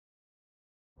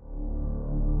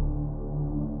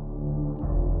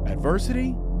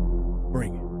Adversity,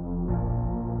 bring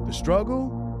it. The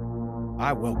struggle,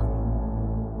 I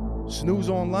welcome it. Snooze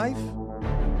on life,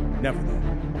 never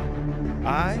that.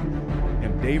 I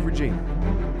am Dave Regina,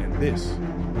 and this is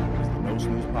the No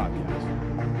Snooze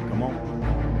Podcast. Come on.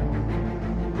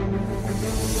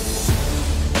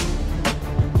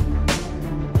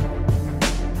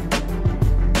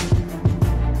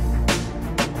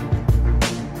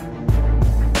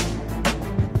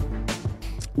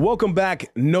 Welcome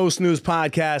back, No Snooze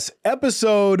Podcast,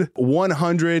 episode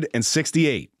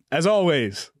 168. As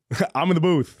always, I'm in the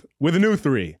booth with a new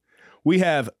three. We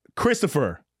have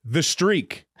Christopher, the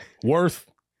Streak, Wirth,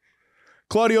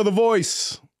 Claudio, the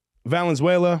Voice,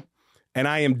 Valenzuela, and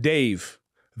I am Dave,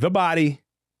 the Body,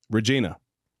 Regina.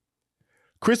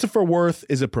 Christopher Wirth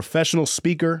is a professional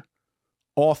speaker,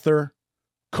 author,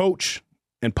 coach,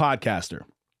 and podcaster.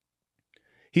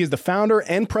 He is the founder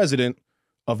and president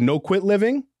of No Quit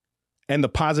Living and the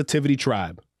Positivity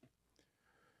Tribe.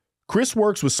 Chris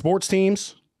works with sports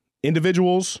teams,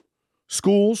 individuals,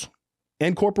 schools,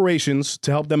 and corporations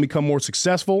to help them become more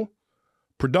successful,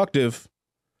 productive,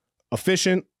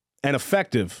 efficient, and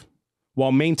effective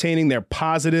while maintaining their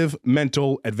positive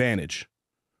mental advantage.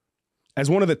 As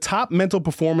one of the top mental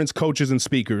performance coaches and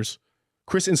speakers,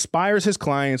 Chris inspires his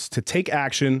clients to take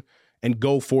action and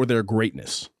go for their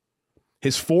greatness.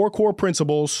 His 4 core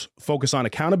principles focus on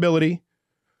accountability,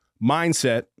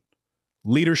 mindset,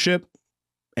 leadership,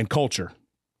 and culture.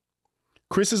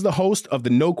 Chris is the host of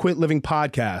the No Quit Living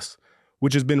podcast,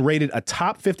 which has been rated a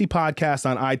top 50 podcast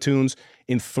on iTunes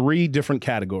in 3 different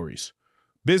categories: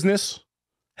 business,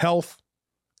 health,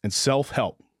 and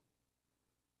self-help.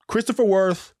 Christopher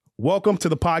Wirth, welcome to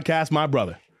the podcast, my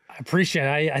brother. I appreciate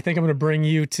it. I think I'm going to bring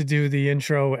you to do the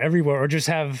intro everywhere, or just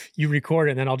have you record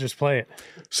it and then I'll just play it.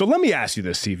 So let me ask you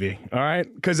this, CV, all right?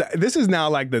 Because this is now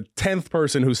like the 10th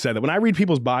person who said that. When I read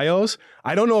people's bios,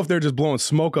 I don't know if they're just blowing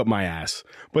smoke up my ass,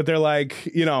 but they're like,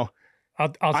 you know,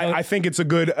 I think it's a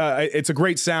good, it's a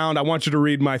great sound. I want you to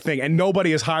read my thing. And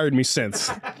nobody has hired me since.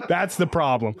 That's the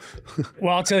problem.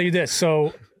 Well, I'll tell you this.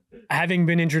 So having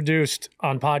been introduced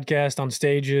on podcasts, on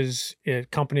stages,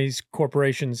 companies,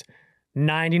 corporations,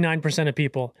 99% of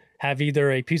people have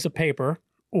either a piece of paper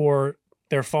or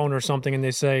their phone or something, and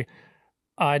they say,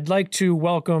 I'd like to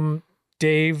welcome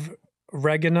Dave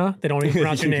Regina. They don't even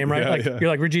pronounce your name right. You're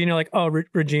like Regina, like, oh,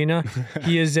 Regina.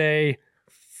 He is a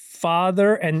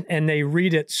father, and they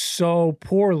read it so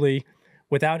poorly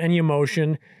without any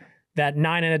emotion that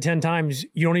 9 out of 10 times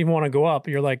you don't even want to go up.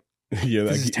 You're like, yeah,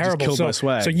 this is terrible. Just killed my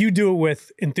swag. So you do it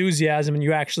with enthusiasm, and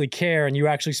you actually care, and you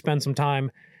actually spend some time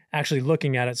actually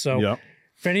looking at it. So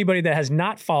for anybody that has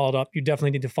not followed up, you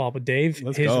definitely need to follow up with Dave.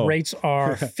 His rates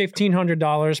are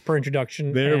 $1,500 per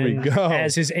introduction. There we go.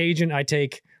 As his agent, I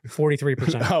take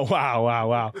 43%. Oh,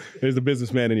 wow. There's the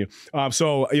businessman in you.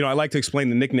 So, I like to explain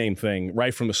the nickname thing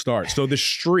right from the start. So the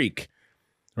Streak,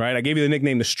 right? I gave you the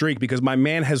nickname The Streak because my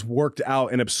man has worked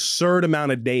out an absurd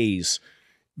amount of days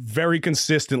very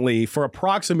consistently for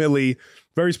approximately,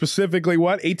 very specifically,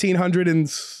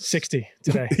 1,860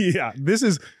 today. Yeah,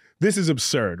 this is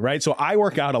absurd, right? So I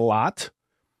work out a lot.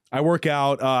 I work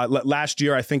out, last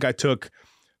year, I think I took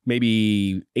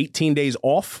maybe 18 days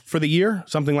off for the year,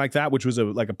 something like that, which was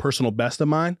like a personal best of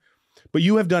mine. But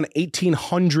you have done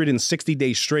 1,860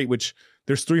 days straight, which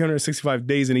there's 365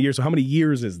 days in a year. So how many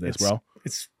years is this, bro?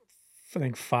 It's I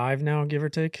think 5 now, give or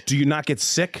take. Do you not get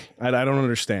sick? I don't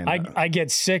understand. I get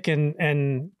sick,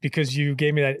 and because you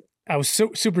gave me that, I was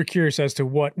super curious as to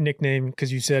what nickname,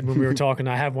 because you said when we were talking,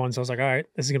 I have one. So I was like, all right,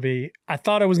 this is going to be, I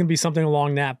thought it was going to be something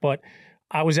along that, but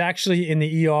I was actually in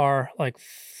the ER like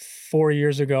 4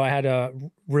 years ago. I had a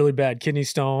really bad kidney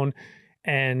stone,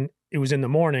 and it was in the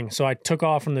morning. So I took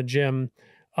off from the gym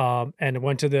and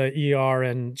went to the ER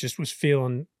and just was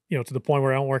feeling, to the point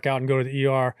where I don't work out and go to the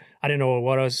ER. I didn't know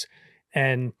what it was,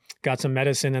 and got some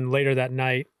medicine. And later that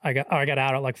night, I got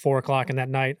out at like 4:00, and that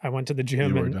night I went to the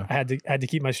gym and I had to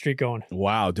keep my streak going.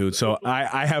 Wow, dude. So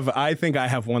I think I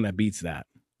have one that beats that.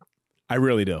 I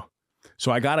really do.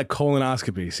 So I got a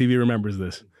colonoscopy. CV remembers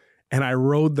this. And I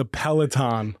rode the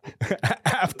Peloton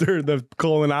after the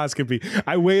colonoscopy.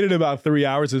 I waited about 3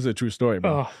 hours. This is a true story,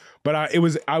 bro. Oh. But I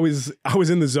was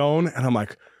in the zone, and I'm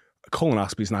like, a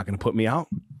colonoscopy is not going to put me out.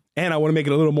 And I want to make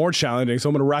it a little more challenging, so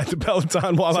I'm going to ride the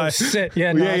Peloton while I sit. Yeah,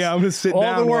 I'm going to sit all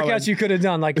down. All the workouts you could have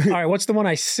done. Like, all right, what's the one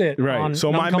I sit? Right. On,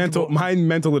 so my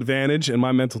mental advantage and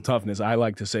my mental toughness, I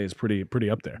like to say, is pretty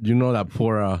up there. You know, that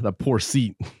poor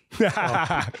seat.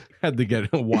 Had to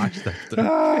get watch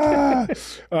that.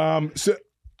 So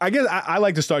I guess I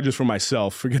like to start just for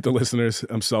myself. Forget the listeners.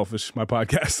 I'm selfish. My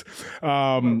podcast,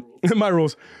 my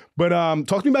rules. But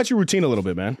talk to me about your routine a little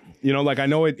bit, man. You know, like I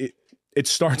know it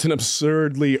starts an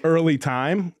absurdly early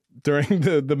time during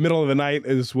the middle of the night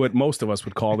is what most of us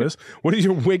would call this. What does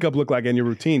your wake up look like in your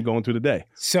routine going through the day?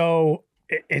 So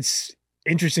it's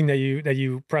interesting that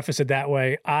you preface it that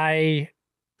way. I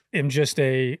am just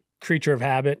a creature of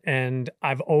habit, and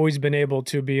I've always been able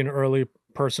to be an early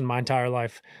person my entire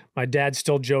life. My dad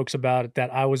still jokes about it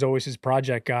that I was always his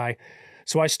project guy.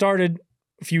 So I started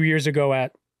a few years ago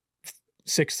at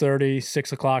 6:30,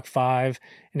 6 o'clock, 5,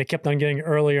 and it kept on getting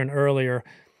earlier and earlier.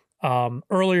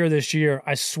 Earlier this year,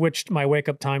 I switched my wake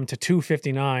up time to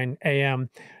 2:59 a.m.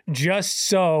 just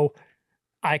so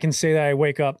I can say that I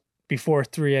wake up before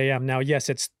 3 a.m. Now, yes,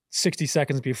 it's 60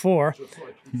 seconds before.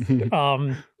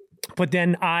 But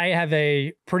then I have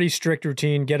a pretty strict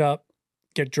routine, get up,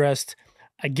 get dressed.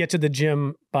 I get to the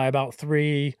gym by about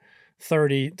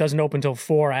 3:30. It doesn't open until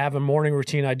 4. I have a morning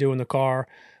routine I do in the car.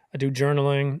 I do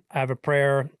journaling. I have a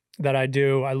prayer that I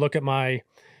do. I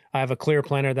have a clear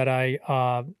planner that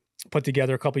I put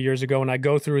together a couple years ago, and I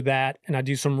go through that and I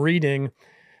do some reading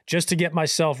just to get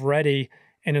myself ready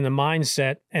and in the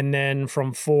mindset. And then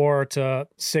from 4 to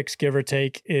 6, give or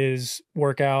take, is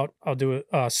workout. I'll do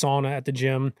a sauna at the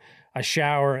gym. I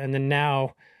shower, and then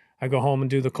now I go home and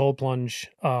do the cold plunge,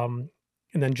 and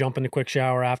then jump in a quick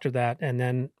shower after that. And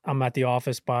then I'm at the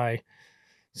office by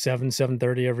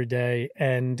 7:30 every day.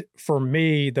 And for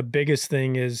me, the biggest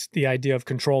thing is the idea of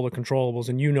control the controllables.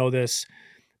 And you know this,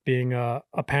 being a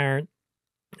parent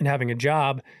and having a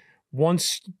job.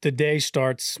 Once the day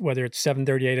starts, whether it's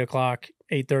 7:30, 8 o'clock,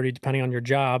 8:30, depending on your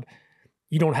job,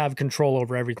 you don't have control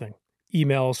over everything.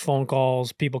 Emails, phone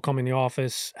calls, people coming to the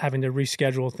office, having to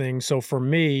reschedule things. So for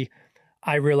me,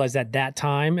 I realized that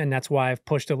time, and that's why I've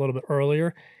pushed a little bit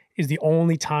earlier, is the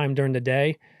only time during the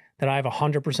day that I have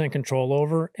 100% control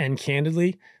over. And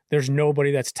candidly, there's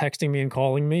nobody that's texting me and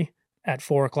calling me at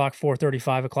 4 o'clock, 4:30,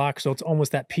 5 o'clock. So it's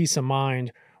almost that peace of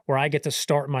mind where I get to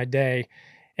start my day,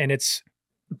 and it's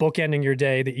bookending your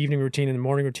day, the evening routine and the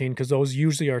morning routine, because those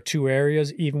usually are two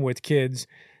areas, even with kids,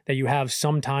 that you have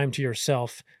some time to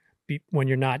yourself when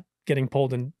you're not getting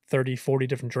pulled in 30, 40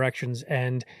 different directions.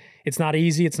 And it's not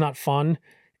easy. It's not fun.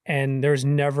 And there's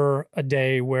never a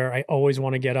day where I always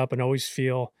want to get up and always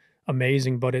feel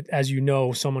amazing. But as you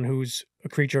know, someone who's a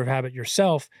creature of habit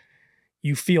yourself,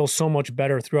 you feel so much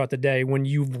better throughout the day when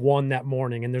you've won that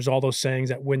morning. And there's all those sayings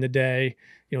that win the day,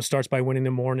 starts by winning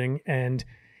the morning. And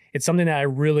it's something that I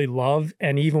really love.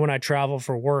 And even when I travel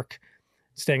for work,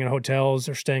 staying in hotels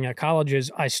or staying at colleges,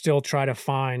 I still try to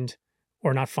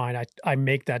I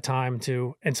make that time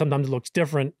to, and sometimes it looks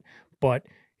different, but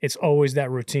it's always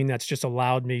that routine that's just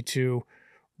allowed me to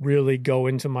really go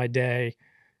into my day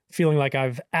feeling like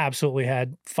I've absolutely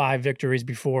had 5 victories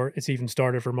before it's even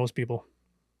started for most people.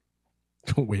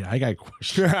 Wait, I got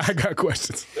questions. I got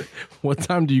questions. What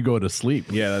time do you go to sleep?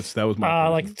 Yeah, that was my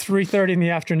like 3:30 in the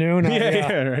afternoon.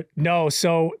 Right. No,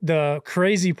 so the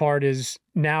crazy part is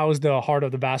now is the heart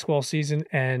of the basketball season,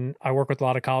 and I work with a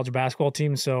lot of college basketball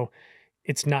teams, so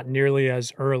it's not nearly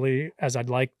as early as I'd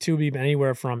like to be,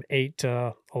 anywhere from 8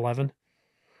 to 11.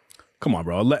 Come on,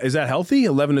 bro. Is that healthy?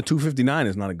 11 to 2:59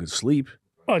 is not a good sleep.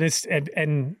 Oh,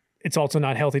 and it's also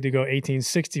not healthy to go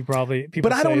 1860 probably.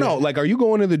 But I don't know. Like, are you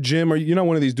going to the gym, or you're not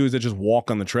one of these dudes that just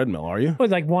walk on the treadmill, are you?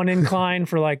 With like one incline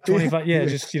for like 25. Yeah,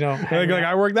 just, like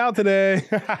I worked out today.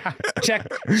 check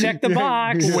the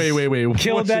box. Wait.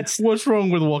 Killed what's wrong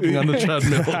with walking on the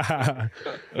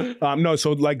treadmill? No,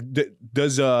 so like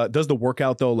does the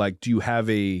workout though, like, do you have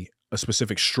a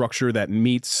specific structure that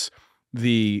meets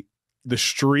the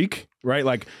streak, right?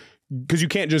 Like, because you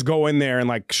can't just go in there and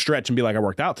like stretch and be like, I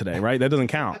worked out today, right? That doesn't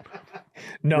count.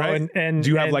 No, right? and do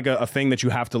you have like a thing that you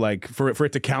have to like for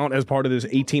it to count as part of this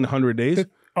 1,800 days?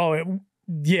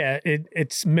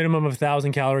 It's minimum of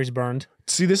 1,000 calories burned.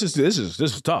 See, this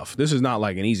is tough. This is not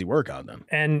like an easy workout then.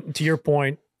 And to your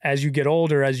point, as you get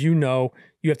older, as you know,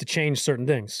 you have to change certain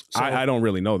things. So, I don't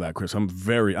really know that, Chris. I'm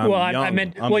young. I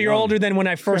meant, you're young. Older than when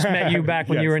I first met you back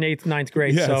when Yes. you were in 8th, 9th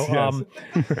grade. Yes, so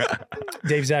yes.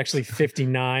 Dave's actually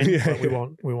 59, but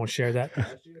we won't share that.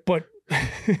 But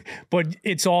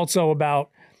it's also about,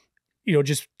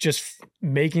 just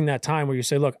making that time where you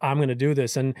say, look, I'm going to do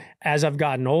this. And as I've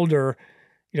gotten older,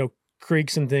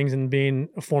 creaks and things, and being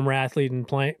a former athlete and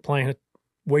playing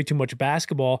way too much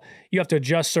basketball, you have to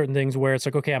adjust certain things where it's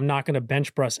like, okay, I'm not going to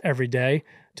bench press every day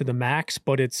to the max,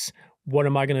 but it's what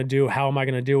am I going to do? How am I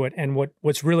going to do it? And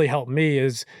what's really helped me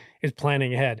is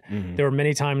planning ahead. Mm-hmm. There were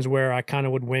many times where I kind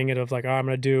of would wing it of like, I'm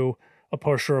going to do a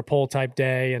push or a pull type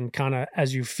day and kind of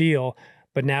as you feel.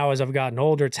 But now as I've gotten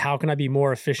older, it's how can I be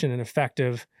more efficient and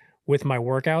effective with my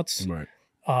workouts? Right.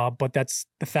 But that's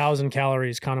the 1,000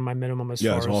 calories kind of my minimum as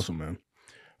far as. Yeah, that's awesome,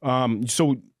 man.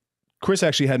 So Chris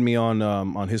actually had me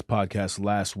on his podcast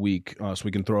last week, so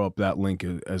we can throw up that link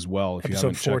as well if you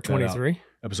haven't checked that out. Episode 423.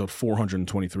 Episode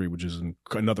 423, which is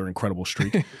another incredible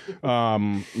streak.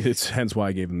 It's hence why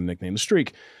I gave him the nickname The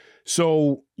Streak.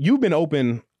 So you've been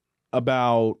open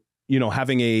about,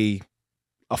 having a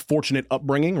fortunate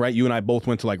upbringing, right? You and I both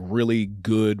went to like really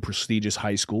good, prestigious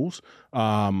high schools.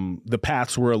 The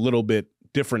paths were a little bit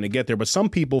different to get there, but some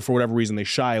people, for whatever reason, they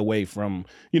shy away from,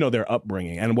 their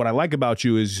upbringing. And what I like about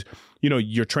you is,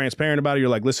 you're transparent about it. You're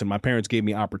like, listen, my parents gave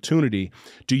me opportunity.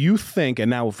 Do you think,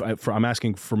 and now I'm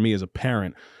asking for me as a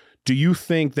parent, do you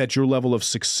think that your level of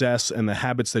success and the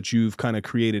habits that you've kind of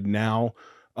created now,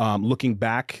 looking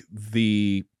back,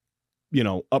 the,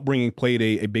 upbringing played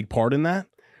a big part in that?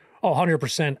 Oh,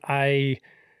 100%.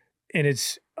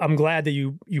 I'm glad that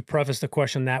you prefaced the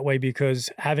question that way,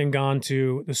 because having gone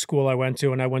to the school I went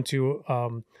to, and I went to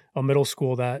a middle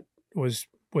school that was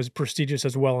prestigious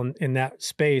as well in that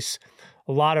space,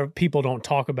 a lot of people don't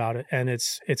talk about it. And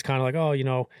it's kind of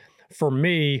like, for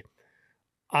me,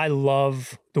 I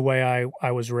love the way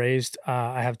I was raised.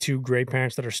 I have two great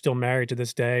parents that are still married to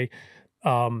this day.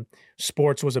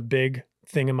 Sports was a big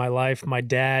thing in my life. My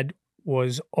dad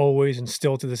was always, and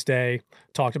still to this day,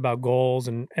 talked about goals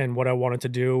and what I wanted to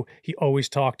do. He always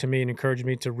talked to me and encouraged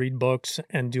me to read books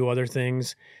and do other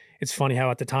things. It's funny how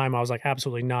at the time I was like,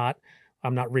 absolutely not.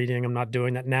 I'm not reading. I'm not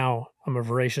doing that. Now I'm a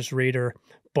voracious reader,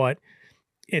 but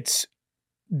it's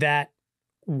that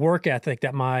work ethic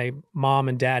that my mom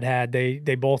and dad had.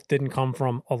 They both didn't come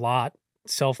from a lot,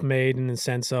 self-made in the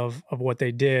sense of what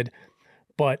they did,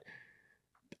 but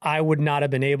I would not have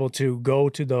been able to go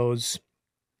to those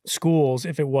schools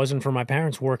if it wasn't for my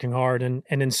parents working hard. And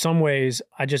in some ways,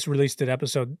 I just released an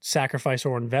episode, Sacrifice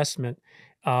or Investment.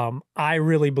 I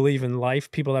really believe in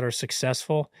life, people that are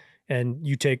successful, and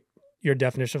you take your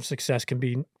definition of success can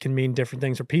mean different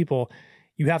things for people.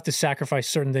 You have to sacrifice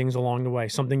certain things along the way,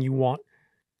 something you want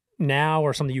now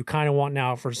or something you kind of want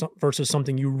now versus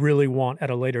something you really want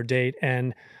at a later date.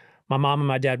 And my mom and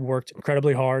my dad worked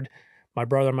incredibly hard. My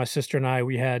brother, my sister, and I,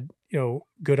 we had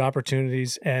good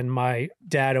opportunities. And my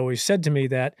dad always said to me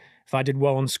that if I did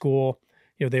well in school,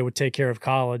 they would take care of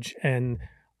college. And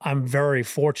I'm very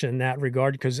fortunate in that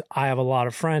regard, because I have a lot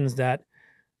of friends that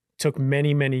took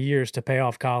many, many years to pay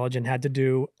off college and had to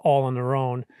do all on their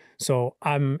own. So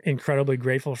I'm incredibly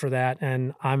grateful for that.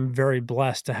 And I'm very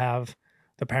blessed to have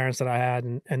the parents that I had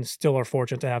and still are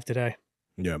fortunate to have today.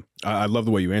 Yeah. I love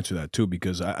the way you answer that too,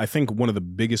 because I think one of the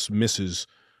biggest misses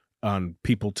on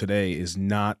people today is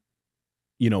not,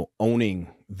 owning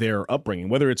their upbringing,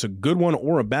 whether it's a good one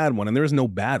or a bad one. And there is no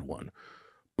bad one,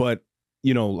 but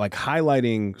like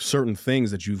highlighting certain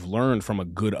things that you've learned from a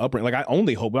good upbringing. Like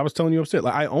I was telling you upstairs,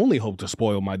 like I only hope to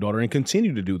spoil my daughter and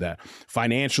continue to do that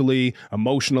financially,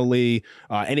 emotionally,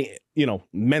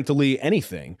 mentally,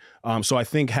 anything. So I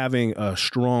think having a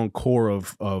strong core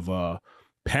of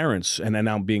parents, and then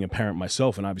now being a parent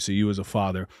myself, and obviously you as a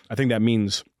father, I think that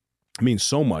means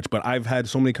so much. But I've had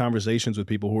so many conversations with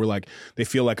people who are like, they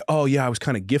feel like, oh yeah, I was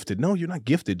kind of gifted. No, you're not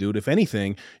gifted, dude. If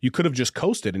anything, you could have just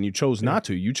coasted, and you chose not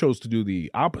to. You chose to do the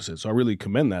opposite. So I really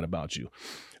commend that about you.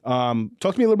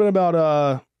 Talk to me a little bit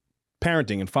about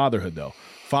parenting and fatherhood, though.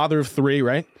 Father of 3,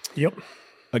 right? Yep.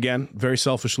 Again, very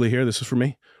selfishly here, this is for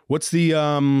me. What's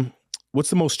the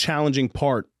most challenging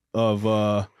part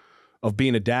of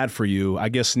being a dad for you? I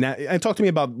guess now, and talk to me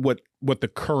about what the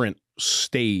current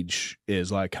stage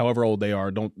is, like however old they are.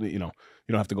 You don't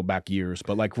have to go back years,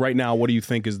 but like right now, what do you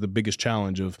think is the biggest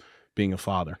challenge of being a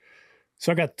father?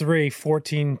 So I got 3,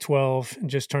 14, 12, and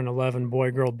just turned 11, boy,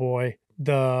 girl, boy.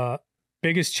 The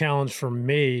biggest challenge for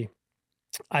me,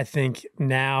 I think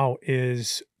now,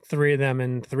 is 3 of them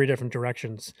in 3 different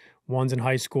directions. One's in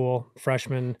high school,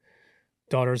 freshman,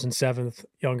 daughter's in 7th,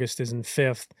 youngest is in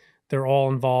 5th. They're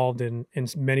all involved in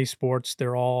many sports.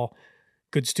 They're all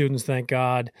good students, thank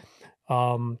God.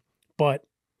 But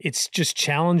it's just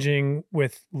challenging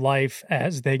with life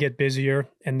as they get busier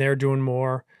and they're doing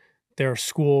more. Their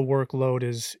school workload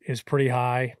is pretty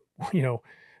high.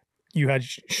 You had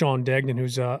Sean Degnan,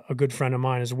 who's a good friend of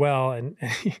mine as well, and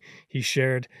he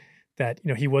shared that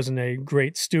he wasn't a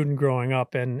great student growing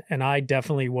up, and I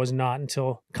definitely was not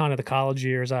until kind of the college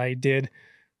years. I did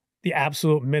the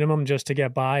absolute minimum just to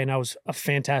get by, and I was a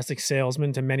fantastic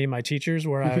salesman to many of my teachers,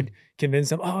 where I would convince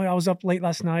them, oh, I was up late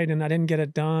last night and I didn't get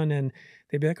it done, and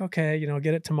they'd be like, okay,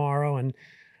 get it tomorrow. And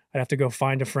I'd have to go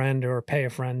find a friend or pay a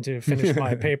friend to finish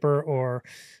my paper or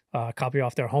copy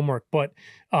off their homework. But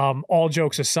all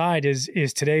jokes aside, is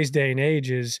today's day and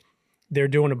age is they're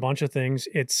doing a bunch of things.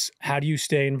 It's how do you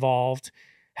stay involved?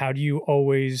 How do you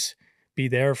always be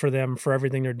there for them for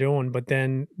everything they're doing? But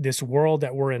then this world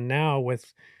that we're in now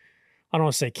with, I don't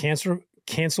want to say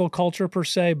cancel culture per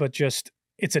se, but just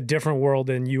it's a different world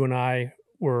than you and I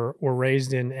were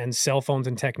raised in, and cell phones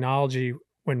and technology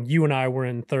when you and I were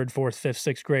in 3rd, 4th,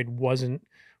 5th, 6th grade wasn't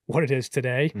what it is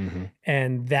today. Mm-hmm.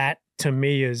 And that to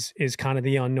me is kind of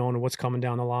the unknown of what's coming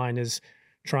down the line, is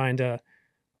trying to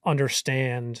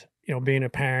understand, being a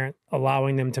parent,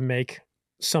 allowing them to make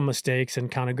some mistakes and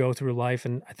kind of go through life.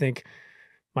 And I think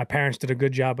my parents did a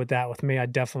good job with that with me. I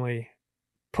definitely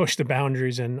pushed the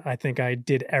boundaries, and I think I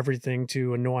did everything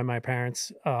to annoy my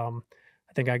parents. I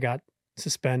think I got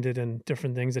suspended and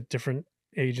different things at different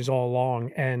ages all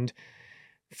along. And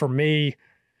for me,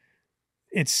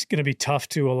 it's going to be tough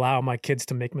to allow my kids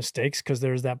to make mistakes, because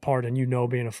there's that part, and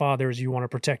being a father is you want to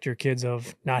protect your kids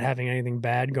of not having anything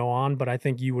bad go on. But I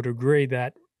think you would agree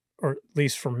that, or at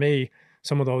least for me,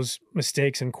 some of those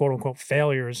mistakes and quote unquote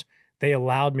failures, they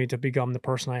allowed me to become the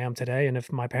person I am today. And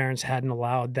if my parents hadn't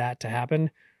allowed that to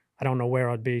happen, I don't know where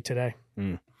I'd be today.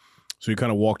 Mm. So you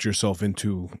kind of walked yourself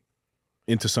into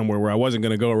somewhere where I wasn't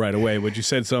going to go right away, but you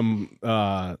said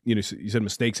you said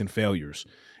mistakes and failures.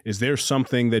 Is there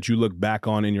something that you look back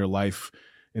on in your life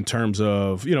in terms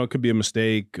of, it could be a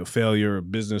mistake, a failure, a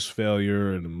business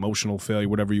failure, an emotional failure,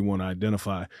 whatever you want to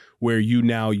identify, where you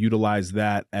now utilize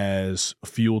that as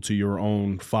fuel to your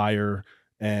own fire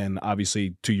and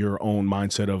obviously to your own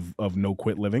mindset of no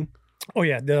quit living? Oh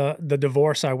yeah. The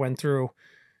divorce I went through,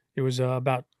 it was it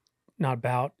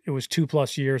was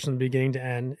 2+ years from the beginning to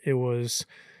end. It was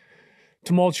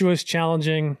tumultuous,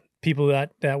 challenging. People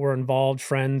that were involved,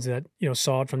 friends that,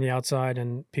 saw it from the outside,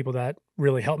 and people that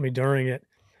really helped me during it.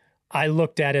 I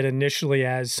looked at it initially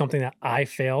as something that I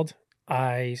failed.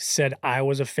 I said I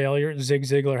was a failure. Zig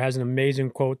Ziglar has an amazing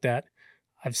quote that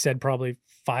I've said probably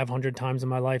 500 times in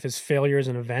my life, is failure is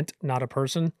an event, not a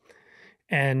person.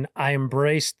 And I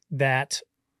embraced that,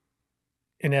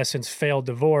 in essence, failed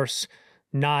divorce,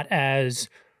 not as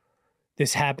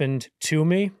this happened to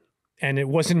me, and it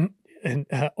wasn't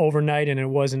overnight and it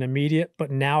wasn't immediate,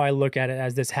 but now I look at it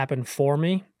as this happened for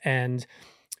me. And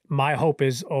my hope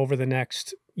is over the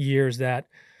next years that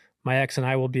my ex and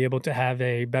I will be able to have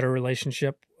a better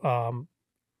relationship. A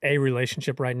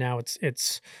relationship right now,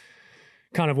 it's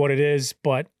kind of what it is,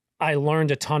 but I learned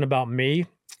a ton about me,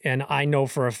 and I know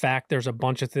for a fact there's a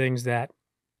bunch of things that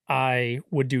I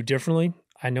would do differently.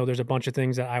 I know there's a bunch of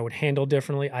things that I would handle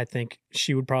differently. I think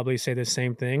she would probably say the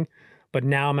same thing, but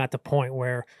now I'm at the point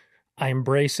where I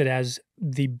embrace it as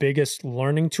the biggest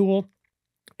learning tool,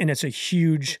 and it's a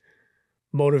huge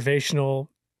motivational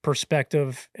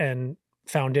perspective and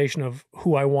foundation of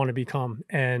who I want to become.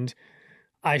 And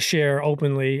I share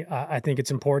openly. I think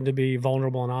it's important to be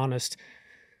vulnerable and honest.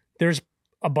 There's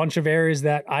a bunch of areas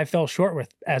that I fell short with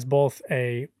as both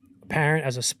a parent,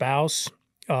 as a spouse,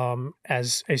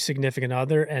 as a significant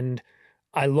other. And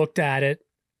I looked at it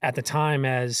at the time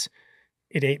as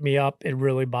it ate me up. It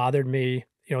really bothered me.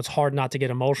 It's hard not to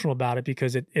get emotional about it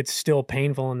because it's still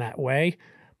painful in that way.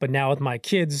 But now with my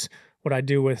kids, what I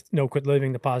do with No Quit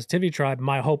Living, the Positivity Tribe,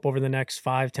 my hope over the next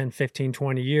 5, 10, 15,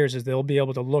 20 years is they'll be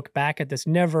able to look back at this,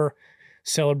 never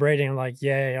celebrating like,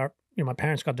 yay, my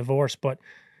parents got divorced, but,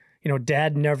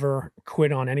 dad never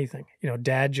quit on anything.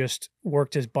 Dad just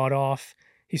worked his butt off.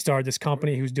 He started this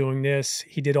company. He was doing this.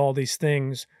 He did all these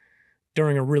things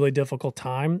during a really difficult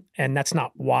time. And that's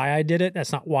not why I did it.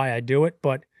 That's not why I do it.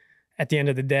 But at the end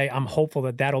of the day, I'm hopeful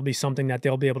that that'll be something that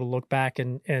they'll be able to look back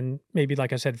and maybe,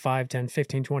 like I said, 5, 10,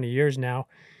 15, 20 years now,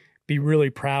 be really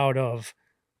proud of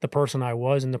the person I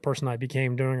was and the person I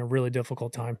became during a really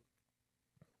difficult time.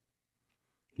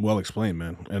 Well explained,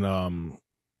 man. And,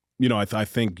 I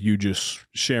think you just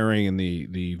sharing and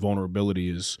the vulnerability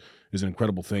is an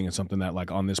incredible thing, and something that,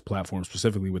 like, on this platform,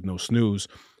 specifically with No Snooze,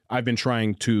 I've been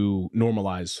trying to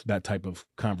normalize that type of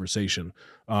conversation.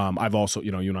 I've also,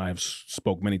 you and I have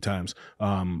spoke many times.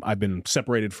 I've been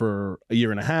separated for a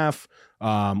year and a half.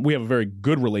 We have a very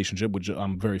good relationship, which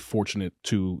I'm very fortunate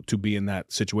to be in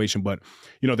that situation. But,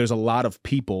 there's a lot of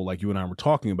people like you and I were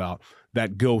talking about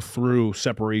that go through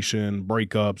separation,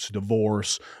 breakups,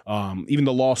 divorce, even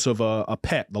the loss of a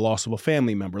pet, the loss of a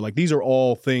family member. Like, these are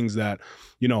all things that,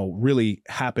 really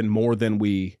happen more than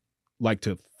we like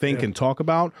to think and talk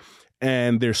about.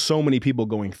 And there's so many people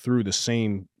going through the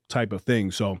same type of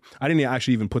thing. So I didn't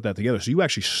actually even put that together. So you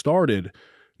actually started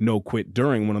No Quit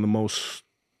during one of the most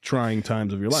trying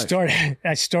times of your life.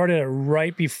 I started it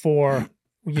right before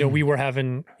we were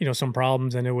having, some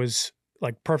problems, and it was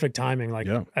like perfect timing. Like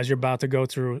as you're about to go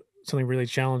through something really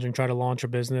challenging, try to launch a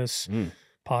business,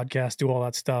 podcast, do all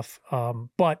that stuff.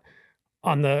 But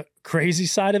on the crazy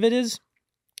side of it is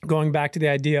going back to the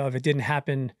idea of it didn't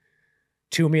happen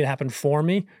to me, it happened for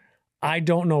me. I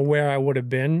don't know where I would have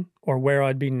been or where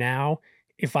I'd be now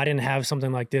if I didn't have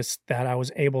something like this that I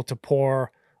was able to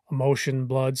pour emotion,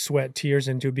 blood, sweat, tears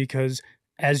into, because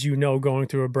as you know, going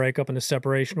through a breakup and a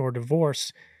separation or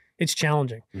divorce, it's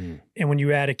challenging. And when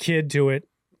you add a kid to it,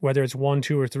 whether it's 1,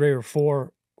 2, or 3, or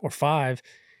 4, or 5,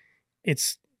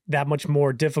 it's that much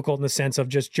more difficult in the sense of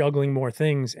just juggling more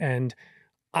things. And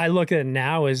I look at it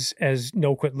now as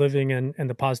No Quit Living and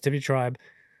the Positivity Tribe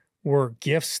were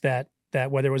gifts that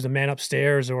whether it was the man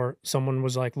upstairs or someone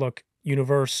was like, look,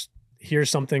 universe, here's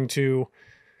something to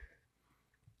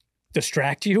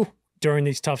distract you during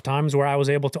these tough times, where I was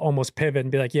able to almost pivot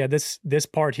and be like, yeah, this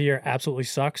part here absolutely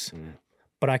sucks,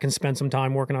 but I can spend some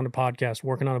time working on a podcast,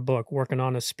 working on a book, working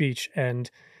on a speech. And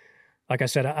like I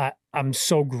said, I'm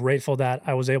so grateful that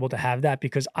I was able to have that,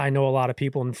 because I know a lot of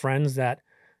people and friends that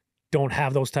don't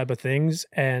have those type of things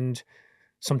and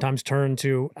sometimes turn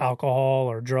to alcohol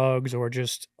or drugs or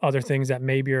just other things that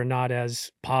maybe are not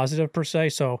as positive per se.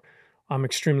 So I'm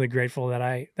extremely grateful that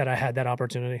I had that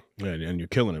opportunity. Yeah, and you're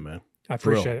killing it, man. I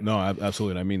appreciate it. No,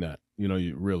 absolutely. I mean that.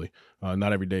 You really,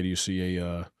 not every day do you see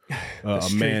a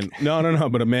man. No,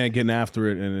 but a man getting after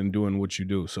it and doing what you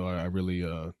do. So I really,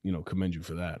 commend you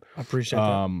for that. I appreciate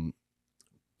that.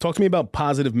 Talk to me about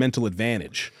positive mental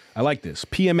advantage. I like this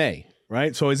PMA.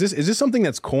 Right. So is this something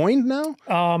that's coined now?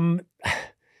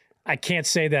 I can't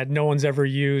say that no one's ever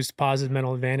used positive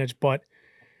mental advantage, but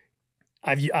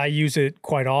I use it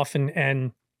quite often.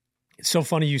 And it's so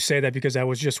funny you say that, because I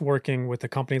was just working with the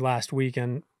company last week,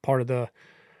 and part of the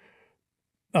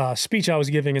speech I was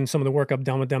giving and some of the work I've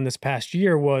done with them this past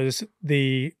year was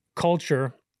the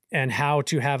culture and how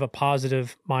to have a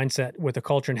positive mindset with the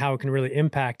culture and how it can really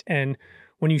impact. And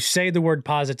when you say the word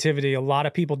positivity, a lot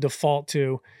of people default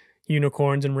to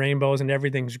unicorns and rainbows and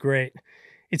everything's great.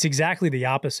 It's exactly the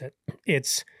opposite.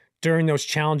 It's during those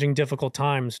challenging, difficult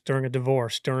times, during a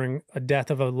divorce, during a death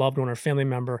of a loved one or family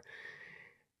member,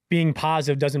 being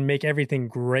positive doesn't make everything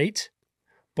great,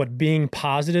 but being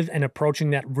positive and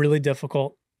approaching that really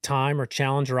difficult time or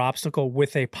challenge or obstacle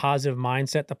with a positive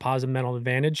mindset, the positive mental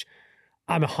advantage,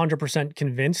 I'm 100%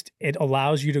 convinced it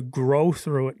allows you to grow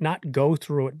through it, not go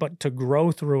through it, but to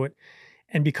grow through it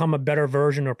and become a better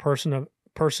version or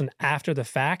person after the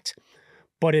fact.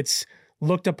 But it's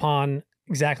looked upon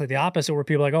exactly the opposite, where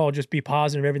people are like, oh, just be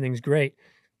positive, everything's great.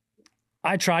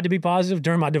 I tried to be positive.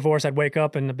 During my divorce, I'd wake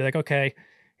up and I'd be like, okay,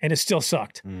 and it still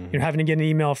sucked. Having to get an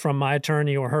email from my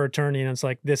attorney or her attorney, and it's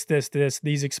like this,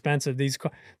 these expensive,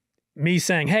 me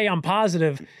saying, hey, I'm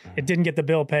positive, it didn't get the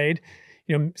bill paid.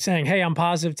 Saying, hey, I'm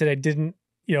positive today, didn't,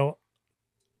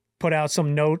 put out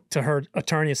some note to her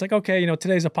attorney. It's like, okay,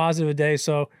 today's a positive day,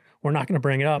 so we're not going to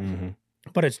bring it up.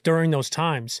 But it's during those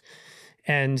times.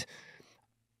 And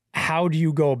how do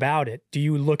you go about it? Do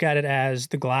you look at it as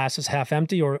the glass is half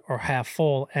empty or half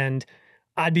full? And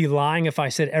I'd be lying if I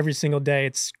said every single day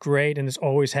it's great and it's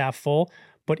always half full.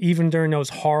 But even during those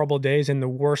horrible days and the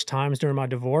worst times during my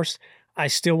divorce, I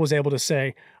still was able to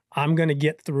say, I'm going to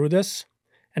get through this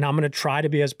and I'm going to try to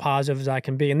be as positive as I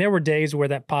can be. And there were days where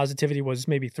that positivity was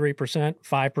maybe 3%,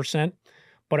 5%.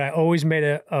 But I always made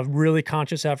a really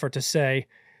conscious effort to say,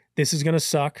 this is going to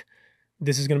suck.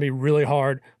 This is going to be really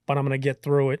hard, but I'm going to get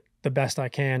through it the best I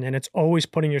can. And it's always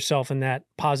putting yourself in that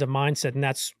positive mindset. And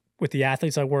that's with the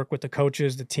athletes I work with, the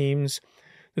coaches, the teams,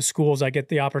 the schools I get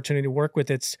the opportunity to work with.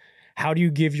 It's how do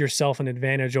you give yourself an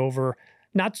advantage over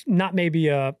not maybe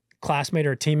a classmate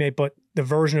or a teammate, but the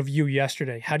version of you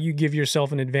yesterday? How do you give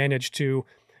yourself an advantage to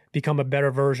become a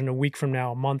better version a week from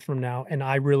now, a month from now? And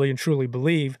I really and truly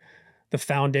believe the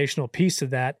foundational piece of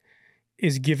that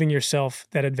is giving yourself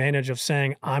that advantage of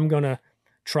saying, I'm going to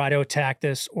try to attack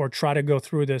this or try to go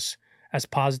through this as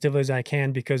positively as I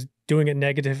can, because doing it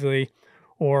negatively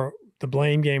or the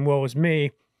blame game, woe is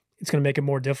me, it's going to make it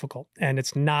more difficult. And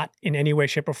it's not in any way,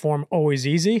 shape, or form always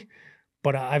easy,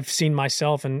 but I've seen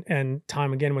myself and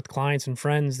time again with clients and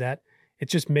friends that it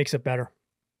just makes it better.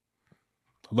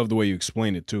 I love the way you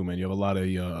explain it too, man. You have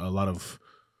a lot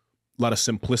of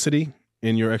simplicity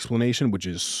in your explanation, which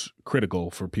is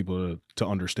critical for people to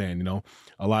understand.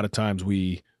 A lot of times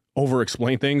we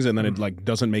over-explain things and then it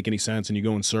doesn't make any sense and you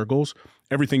go in circles.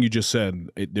 Everything you just said,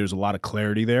 there's a lot of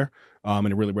clarity there, and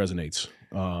it really resonates,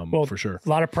 for sure. A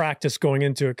lot of practice going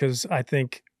into it, because I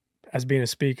think as being a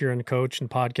speaker and coach and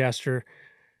podcaster,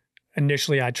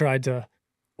 initially I tried to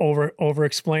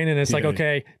over-explain, and it's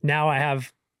okay, now I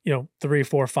have 3,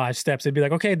 4, 5 steps. They'd be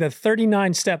like, okay, the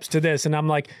 39 steps to this. And I'm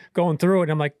like going through it.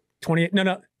 And I'm like, 28,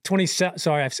 no, 27.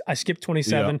 Sorry, I skipped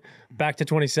 27 back to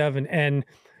 27. And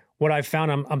what I've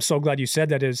found, I'm so glad you said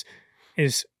that is,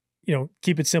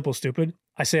 keep it simple, stupid.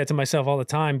 I say that to myself all the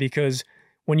time because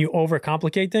when you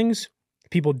overcomplicate things,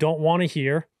 people don't want to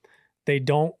hear. They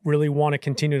don't really want to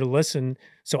continue to listen.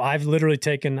 So I've literally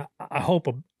taken, I hope,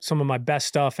 some of my best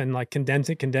stuff and like condense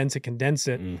it,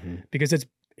 because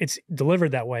it's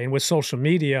delivered that way. And with social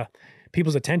media,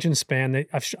 people's attention span,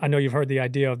 I know you've heard the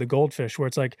idea of the goldfish, where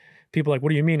it's like, people are like, what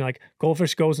do you mean? Like,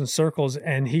 goldfish goes in circles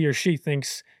and he or she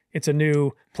thinks it's a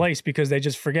new place because they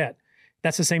just forget.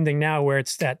 That's the same thing now, where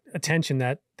it's that attention,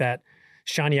 that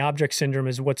shiny object syndrome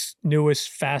is what's newest,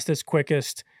 fastest,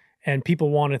 quickest. And people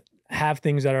want to have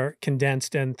things that are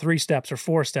condensed and 3 steps or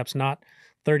 4 steps, not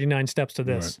 39 steps to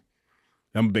this. Right.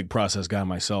 I'm a big process guy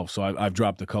myself, so I've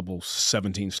dropped a couple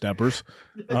 17 steppers.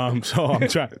 So I'm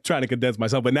trying to condense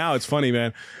myself. But now it's funny,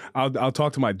 man. I'll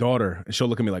talk to my daughter, and she'll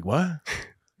look at me like, "What?"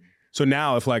 So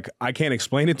now, if like I can't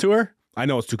explain it to her, I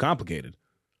know it's too complicated.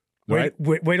 Right?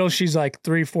 Wait till she's like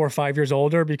 3, 4, 5 years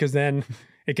older, because then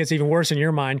it gets even worse in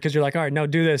your mind, because you're like, all right, now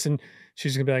do this, and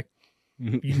she's gonna be like,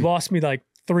 "You lost me like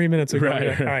 3 minutes ago." Right.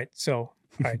 Like, all right, so all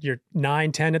right, you're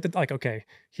 9, 10 at the like. Okay,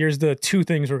 here's the 2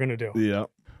 things we're gonna do. Yeah.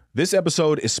 This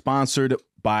episode is sponsored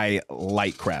by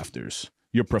Light Crafters,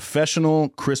 your professional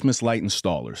Christmas light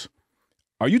installers.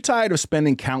 Are you tired of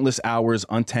spending countless hours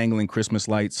untangling Christmas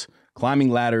lights, climbing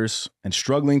ladders, and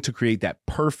struggling to create that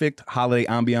perfect holiday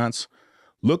ambiance?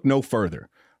 Look no further.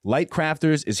 Light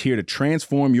Crafters is here to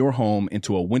transform your home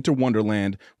into a winter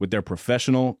wonderland with their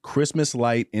professional Christmas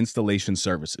light installation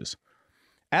services.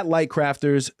 At Light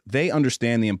Crafters, they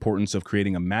understand the importance of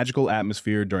creating a magical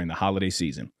atmosphere during the holiday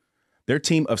season. Their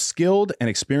team of skilled and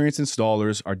experienced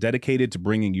installers are dedicated to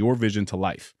bringing your vision to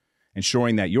life,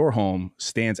 ensuring that your home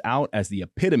stands out as the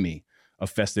epitome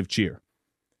of festive cheer.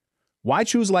 Why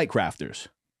choose Light Crafters?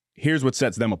 Here's what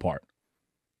sets them apart.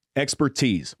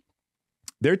 Expertise.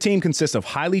 Their team consists of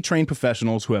highly trained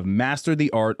professionals who have mastered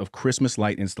the art of Christmas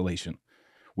light installation.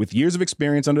 With years of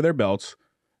experience under their belts,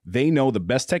 they know the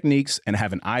best techniques and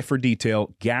have an eye for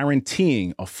detail,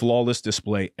 guaranteeing a flawless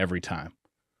display every time.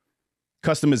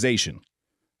 Customization.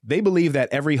 They believe that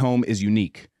every home is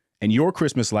unique, and your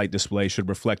Christmas light display should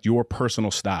reflect your personal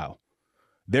style.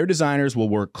 Their designers will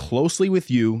work closely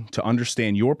with you to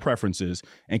understand your preferences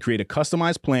and create a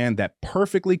customized plan that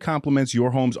perfectly complements your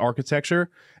home's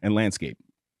architecture and landscape.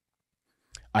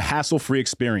 A hassle-free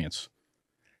experience.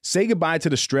 Say goodbye to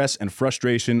the stress and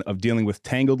frustration of dealing with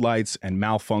tangled lights and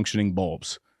malfunctioning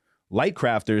bulbs. Light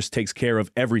Crafters takes care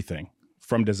of everything,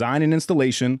 from design and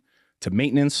installation to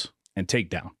maintenance and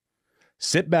takedown.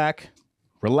 Sit back,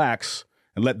 relax,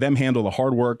 and let them handle the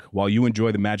hard work while you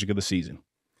enjoy the magic of the season.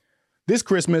 This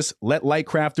Christmas, let Light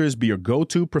Crafters be your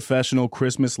go-to professional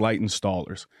Christmas light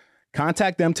installers.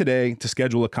 Contact them today to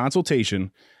schedule a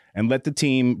consultation and let the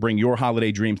team bring your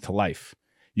holiday dreams to life.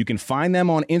 You can find them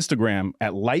on Instagram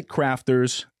at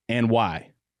LightCraftersNY.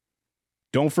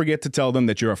 Don't forget to tell them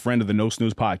that you're a friend of the No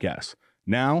Snooze podcast.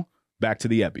 Now, back to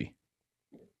the epi.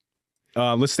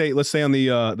 Let's stay on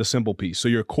the simple piece. So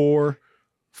your core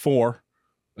 4: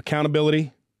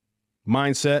 accountability,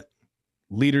 mindset,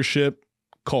 leadership,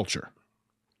 culture.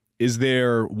 Is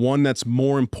there one that's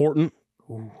more important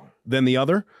than the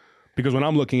other? Because when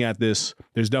I'm looking at this,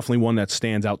 there's definitely one that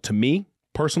stands out to me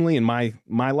personally in my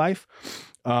life,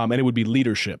 and it would be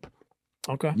leadership.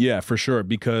 Okay. Yeah, for sure.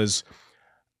 Because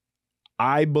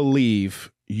I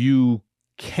believe you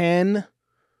can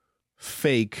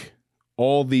fake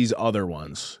all these other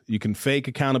ones. You can fake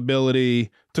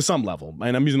accountability to some level.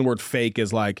 And I'm using the word fake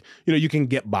as like, you can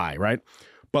get by, right?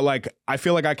 But like, I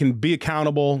feel like I can be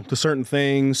accountable to certain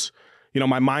things.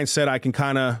 My mindset, I can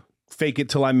kind of fake it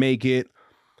till I make it.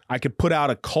 I could put out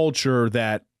a culture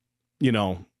that,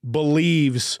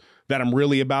 believes that I'm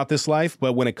really about this life.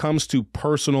 But when it comes to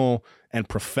personal and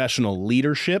professional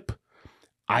leadership,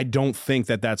 I don't think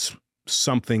that that's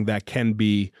something that can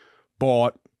be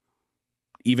bought,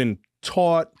 even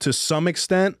taught to some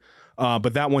extent.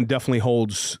 But that one definitely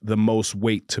holds the most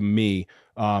weight to me.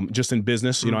 Just in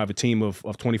business, I have a team of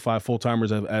 25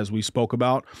 full-timers as we spoke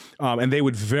about. And they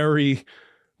would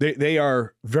they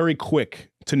are very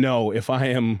quick to know if I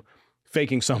am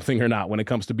faking something or not when it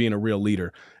comes to being a real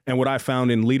leader. And what I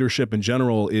found in leadership in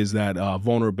general is that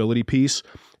vulnerability piece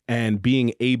and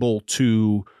being able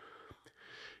to,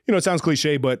 it sounds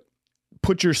cliche, but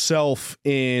put yourself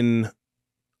in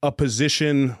a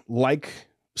position like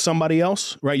somebody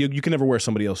else, right? You can never wear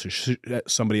somebody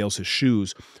else's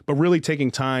shoes, but really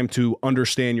taking time to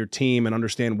understand your team and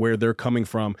understand where they're coming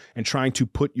from and trying to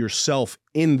put yourself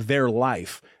in their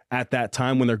life at that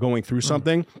time when they're going through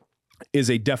something is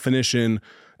a definition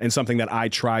and something that I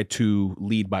try to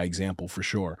lead by example for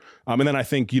sure. And then I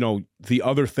think, the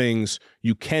other things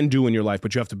you can do in your life,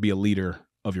 but you have to be a leader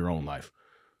of your own life.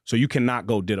 So you cannot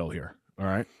go ditto here. All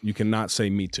right. You cannot say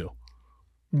me too.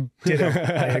 Ditto.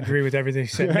 I agree with everything you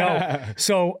said. No.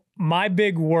 So my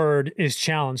big word is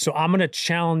challenge. So I'm going to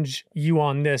challenge you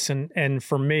on this. And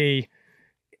for me,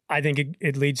 I think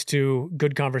it leads to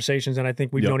good conversations. And I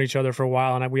think we've known each other for a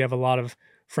while, and we have a lot of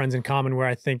friends in common where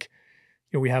I think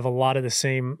we have a lot of the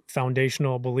same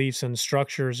foundational beliefs and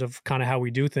structures of kind of how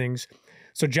we do things.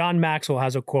 So John Maxwell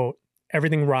has a quote,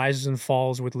 "Everything rises and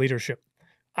falls with leadership."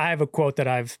 I have a quote that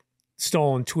I've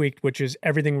stolen, tweaked, which is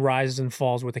 "Everything rises and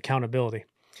falls with accountability."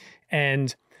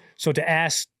 And so to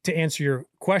answer your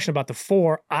question about the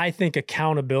 4, I think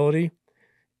accountability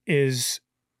is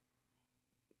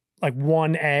like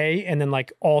 1A, and then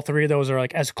like all 3 of those are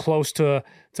like as close to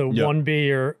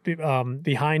 1B or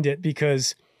behind it,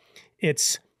 because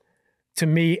it's, to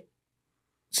me,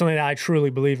 something that I truly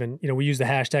believe in. We use the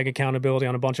hashtag accountability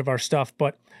on a bunch of our stuff,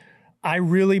 but I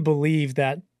really believe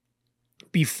that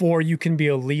before you can be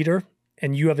a leader,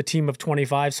 and you have a team of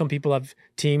 25, some people have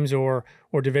teams or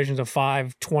divisions of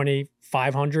 5, 20,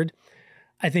 500.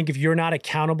 I think if you're not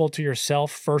accountable to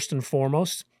yourself first and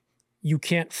foremost, you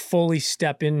can't fully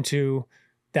step into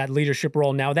that leadership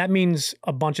role. Now, that means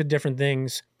a bunch of different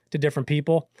things to different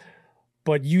people,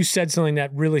 but you said something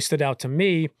that really stood out to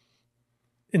me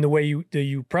in the way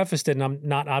you prefaced it, and I'm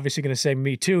not obviously going to say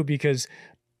me too, because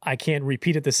I can't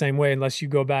repeat it the same way unless you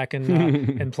go back and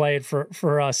and play it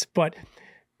for us. But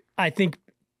I think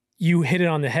you hit it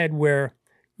on the head where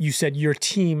you said your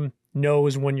team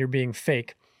knows when you're being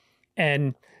fake.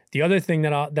 And the other thing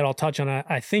that I'll touch on,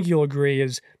 I think you'll agree,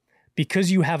 is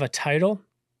because you have a title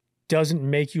doesn't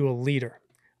make you a leader.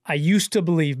 I used to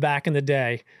believe back in the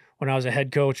day when I was a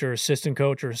head coach or assistant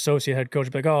coach or associate head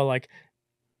coach, like, oh, like,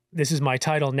 this is my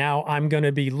title. Now I'm going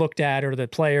to be looked at, or the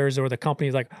players or the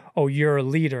company like, oh, you're a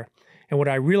leader. And what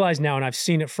I realize now, and I've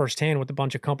seen it firsthand with a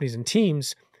bunch of companies and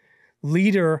teams,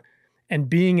 leader and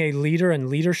being a leader and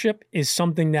leadership is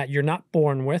something that you're not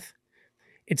born with.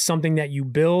 It's something that you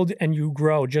build and you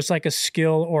grow, just like a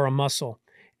skill or a muscle.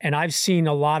 And I've seen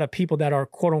a lot of people that are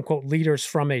quote unquote leaders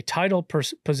from a title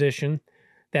position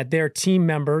that their team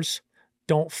members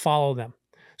don't follow them.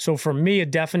 So for me, a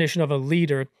definition of a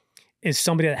leader is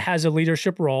somebody that has a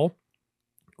leadership role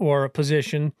or a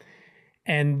position,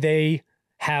 and they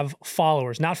have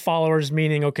followers. Not followers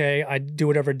meaning, okay, I do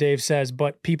whatever Dave says,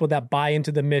 but people that buy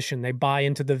into the mission, they buy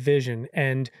into the vision.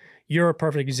 And you're a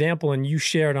perfect example, and you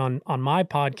shared on my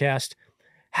podcast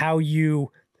how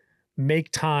you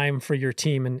make time for your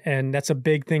team. And that's a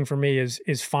big thing for me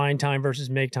is find time versus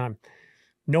make time.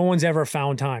 No one's ever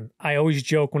found time. I always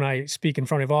joke when I speak in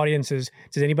front of audiences,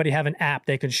 does anybody have an app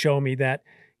they can show me that,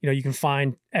 you can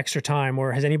find extra time?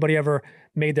 Or has anybody ever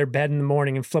made their bed in the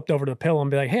morning and flipped over to the pillow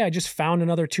and be like, hey, I just found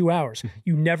another 2 hours.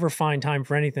 You never find time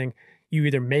for anything. You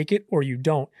either make it or you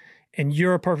don't. And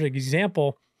you're a perfect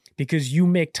example because you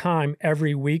make time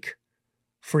every week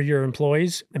for your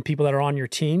employees and people that are on your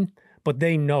team, but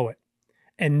they know it.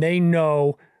 And they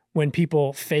know when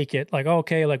people fake it, like,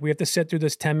 okay, like we have to sit through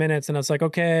this 10 minutes and it's like,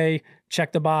 okay,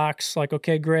 check the box, like,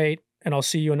 okay, great. And I'll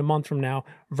see you in a month from now,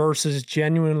 versus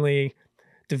genuinely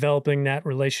developing that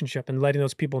relationship and letting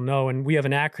those people know. And we have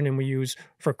an acronym we use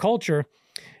for culture,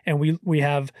 and we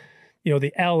have,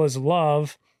 the L is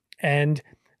love and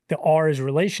the R is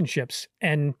relationships.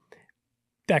 And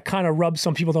that kind of rubs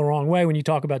some people the wrong way when you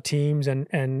talk about teams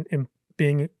and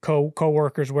being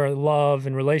co-workers, where love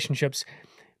and relationships,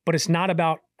 but it's not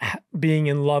about being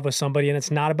in love with somebody, and it's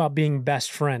not about being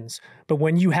best friends. But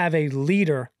when you have a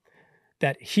leader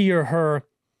that he or her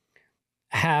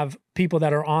have people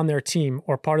that are on their team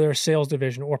or part of their sales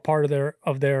division or part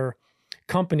of their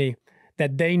company,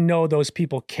 that they know those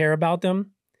people care about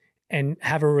them and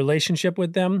have a relationship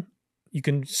with them, you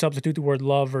can substitute the word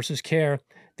love versus care.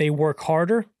 They work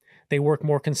harder, they work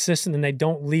more consistent, and they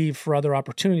don't leave for other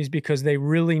opportunities because they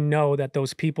really know that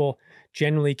those people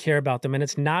genuinely care about them. And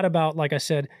it's not about, like I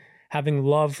said, having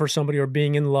love for somebody or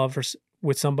being in love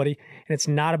with somebody. And it's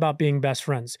not about being best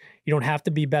friends. You don't have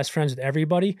to be best friends with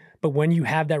everybody, but when you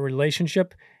have that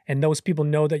relationship and those people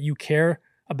know that you care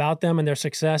about them and their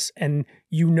success, and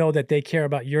you know that they care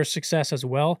about your success as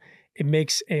well, it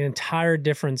makes an entire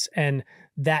difference. And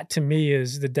that to me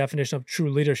is the definition of true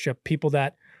leadership. People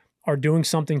that are doing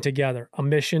something together, a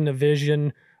mission, a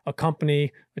vision, a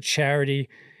company, a charity,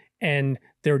 and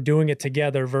they're doing it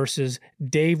together versus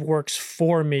Dave works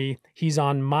for me. He's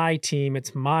on my team.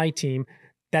 It's my team.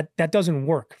 That doesn't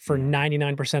work for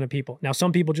 99% of people. Now,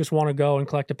 some people just want to go and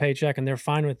collect a paycheck and they're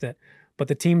fine with it. But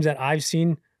the teams that I've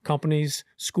seen, companies,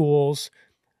 schools,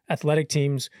 athletic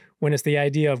teams, when it's the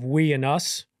idea of we and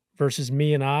us versus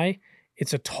me and I,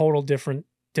 it's a total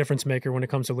difference maker when it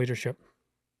comes to leadership.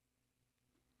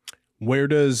 Where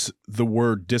does the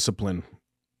word discipline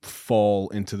fall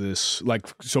into this? Like,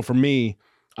 so for me,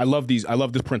 I love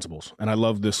the principles and I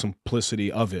love the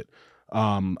simplicity of it.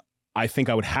 I think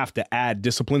I would have to add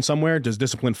discipline somewhere. Does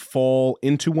discipline fall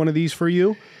into one of these for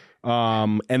you?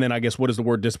 And then I guess, what does the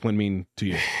word discipline mean to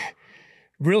you?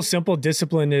 Real simple.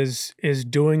 Discipline is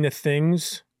doing the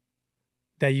things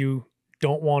that you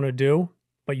don't want to do,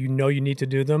 but you know you need to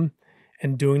do them,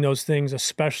 and doing those things,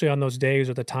 especially on those days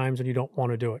or the times when you don't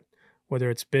want to do it, whether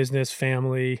it's business,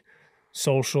 family,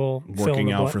 social,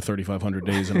 working out for 3,500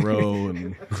 days in a row,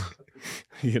 and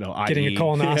getting a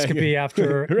colonoscopy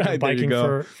after right, biking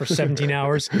for 17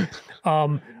 hours.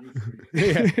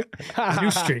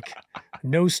 New streak,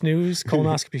 no snooze,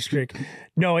 colonoscopy streak.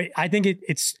 No, I think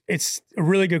it's a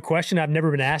really good question. I've never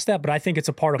been asked that, but I think it's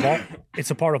a part of all. It's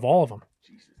a part of all of them.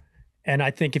 And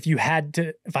I think if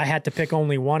I had to pick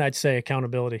only one, I'd say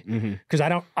accountability, because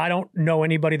I don't know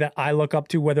anybody that I look up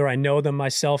to, whether I know them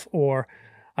myself or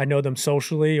I know them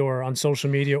socially or on social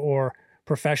media or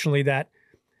professionally, that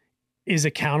is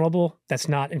accountable, that's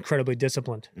not incredibly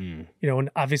disciplined. And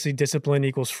obviously discipline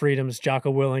equals freedom is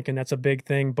Jocko Willink, and that's a big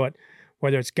thing. But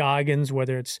whether it's Goggins,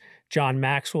 whether it's John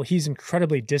Maxwell, he's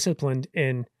incredibly disciplined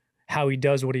in how he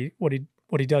does what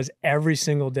he does every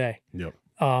single day. Yep.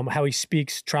 How he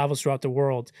speaks, travels throughout the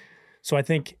world. So I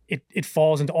think it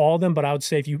falls into all of them, but I would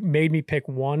say if you made me pick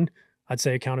one, I'd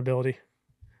say accountability.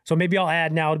 So maybe I'll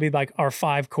add now to be like our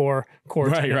 5 core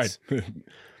tenets. Right.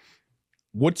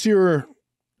 What's your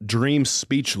dream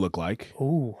speech look like?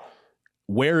 Ooh.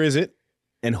 Where is it?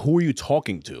 And who are you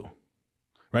talking to?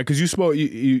 Right? Because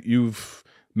you've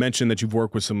mentioned that you've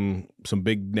worked with some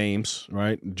big names,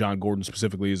 right? John Gordon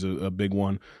specifically is a big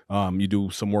one. You do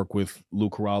some work with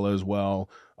Lou Caralla as well.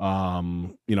 I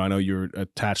know you're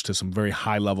attached to some very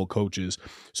high level coaches.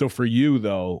 So for you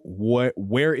though,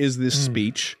 where is this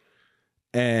speech?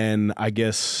 And I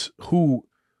guess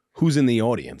who's in the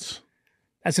audience?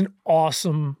 That's an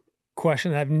awesome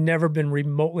question. I've never been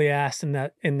remotely asked in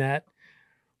that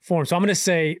form. So I'm going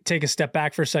to take a step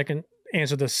back for a second,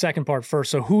 answer the second part first.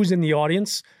 So who's in the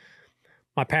audience?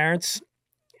 My parents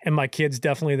and my kids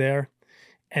definitely there.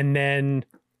 And then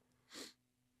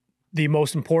the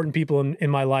most important people in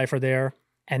my life are there.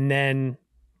 And then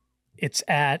it's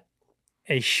at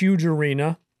a huge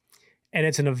arena, and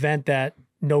it's an event that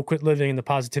No Quit Living and the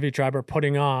Positivity Tribe are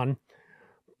putting on.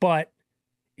 But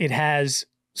it has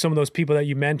some of those people that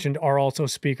you mentioned are also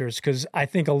speakers, because I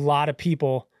think a lot of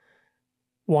people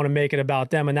want to make it about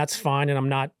them, and that's fine. And I'm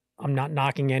not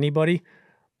knocking anybody,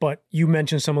 but you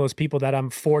mentioned some of those people that I'm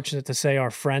fortunate to say are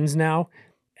friends now.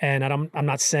 And I'm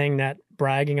not saying that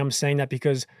bragging. I'm saying that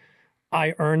because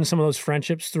I earned some of those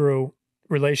friendships through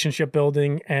relationship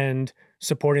building and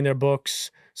supporting their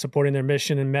books, supporting their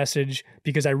mission and message,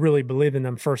 because I really believe in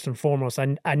them first and foremost.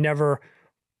 I never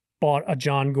bought a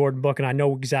John Gordon book, and I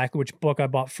know exactly which book I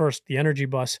bought first, The Energy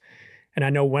Bus. And I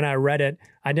know when I read it,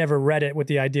 I never read it with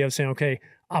the idea of saying, okay,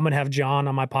 I'm going to have John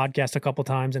on my podcast a couple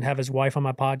times and have his wife on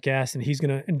my podcast, and he's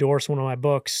going to endorse one of my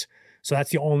books. So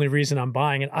that's the only reason I'm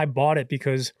buying it. I bought it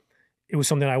because it was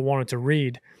something I wanted to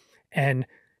read. And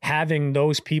having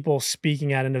those people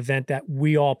speaking at an event that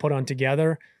we all put on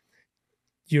together,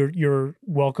 you're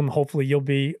welcome. Hopefully you'll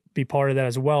be part of that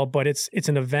as well. But it's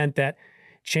an event that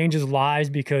changes lives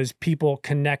because people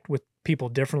connect with people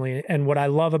differently. And what I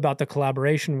love about the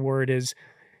collaboration word is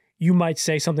you might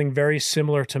say something very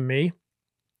similar to me,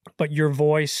 but your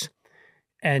voice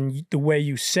and the way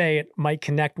you say it might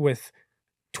connect with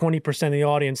 20% of the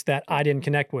audience that I didn't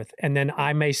connect with. And then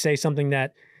I may say something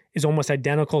that is almost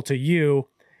identical to you,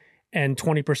 and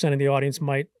 20% of the audience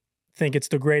might think it's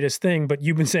the greatest thing, but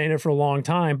you've been saying it for a long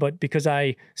time. But because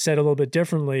I said a little bit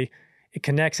differently, it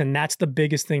connects. And that's the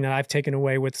biggest thing that I've taken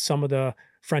away with some of the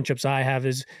friendships I have,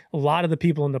 is a lot of the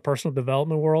people in the personal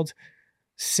development world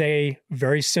say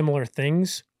very similar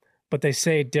things, but they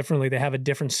say it differently. They have a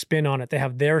different spin on it. They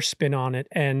have their spin on it.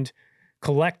 And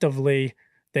collectively,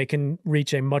 they can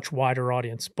reach a much wider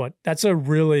audience. But that's a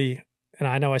really, and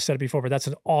I know I said it before, but that's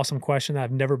an awesome question that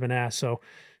I've never been asked. So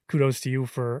kudos to you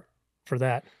for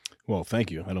that. Well,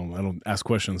 thank you. I don't ask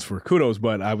questions for kudos,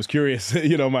 but I was curious,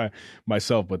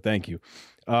 myself, but thank you.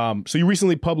 So you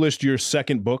recently published your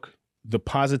second book, The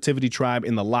Positivity Tribe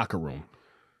in the Locker Room.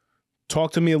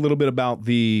 Talk to me a little bit about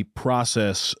the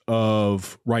process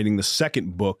of writing the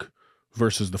second book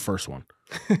versus the first one.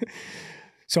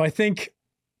 So I think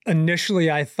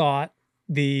initially I thought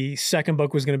the second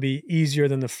book was going to be easier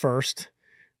than the first,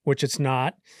 which it's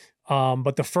not.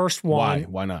 But the first one...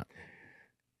 Why not?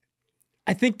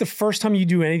 I think the first time you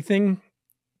do anything,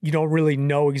 you don't really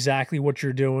know exactly what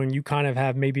you're doing. You kind of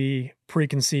have maybe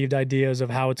preconceived ideas of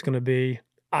how it's going to be.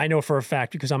 I know for a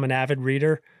fact, because I'm an avid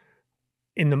reader,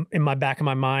 in my back of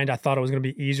my mind, I thought it was going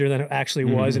to be easier than it actually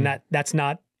was. And that's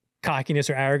not cockiness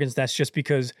or arrogance. That's just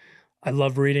because I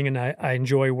love reading and I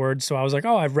enjoy words. So I was like,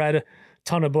 oh, I've read a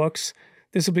ton of books.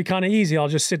 This will be kind of easy. I'll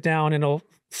just sit down and it'll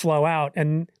flow out.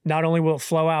 And not only will it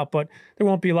flow out, but there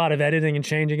won't be a lot of editing and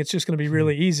changing. It's just going to be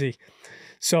really easy.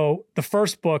 So the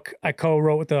first book I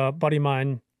co-wrote with a buddy of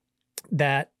mine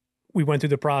that we went through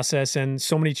the process and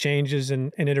so many changes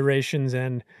and iterations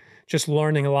and just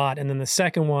learning a lot. And then the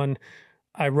second one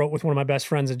I wrote with one of my best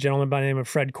friends, a gentleman by the name of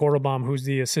Fred Kortelbaum, who's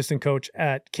the assistant coach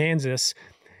at Kansas.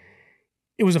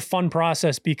 It was a fun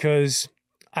process because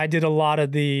I did a lot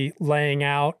of the laying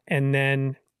out and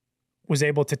then was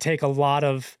able to take a lot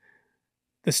of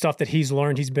the stuff that he's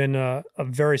learned. He's been a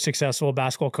very successful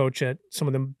basketball coach at some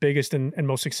of the biggest and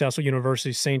most successful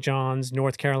universities, St. John's,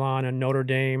 North Carolina, Notre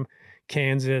Dame,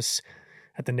 Kansas,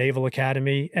 at the Naval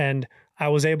Academy. And I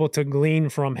was able to glean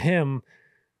from him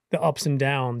the ups and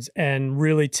downs and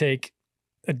really take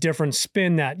a different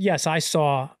spin that, yes, I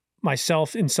saw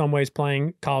myself in some ways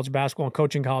playing college basketball and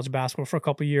coaching college basketball for a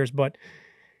couple of years, but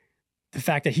the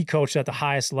fact that he coached at the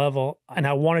highest level, and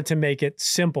I wanted to make it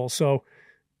simple. So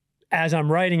as we're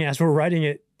writing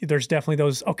it, there's definitely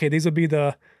those, okay, these will be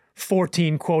the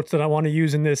 14 quotes that I want to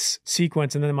use in this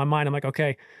sequence. And then in my mind, I'm like,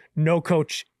 okay, no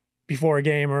coach before a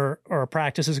game or a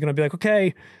practice is going to be like,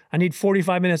 okay, I need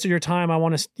 45 minutes of your time. I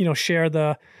want to, share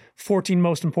the 14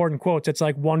 most important quotes. It's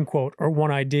like one quote or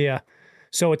one idea.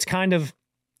 So it's kind of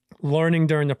learning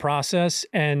during the process,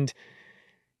 and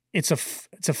it's a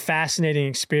fascinating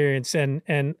experience. And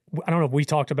I don't know if we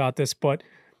talked about this, but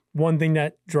one thing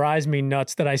that drives me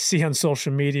nuts that I see on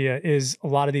social media is a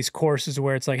lot of these courses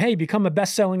where it's like, hey, become a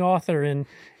best-selling author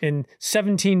in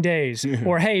 17 days,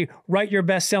 or hey, write your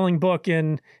best-selling book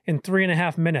in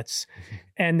 3.5 minutes.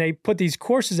 And they put these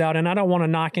courses out, and I don't want to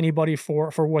knock anybody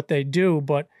for what they do,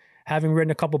 but having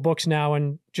written a couple books now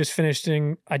and I just finished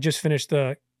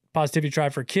the Positivity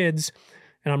Tribe for Kids,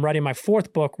 and I'm writing my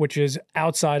fourth book, which is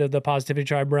outside of the Positivity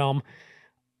Tribe realm.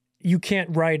 You can't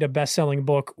write a best-selling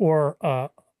book or a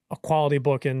quality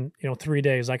book in 3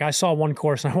 days. Like I saw one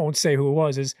course, and I won't say who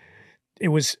it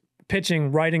was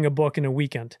pitching writing a book in a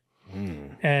weekend.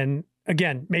 And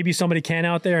again, maybe somebody can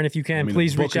out there, and if you can,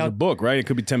 please reach out. A book, right? It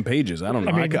could be 10 pages. I don't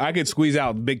know. I could squeeze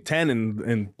out big 10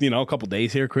 in a couple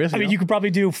days here, Chris. You could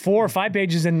probably do 4 or 5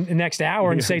 pages in the next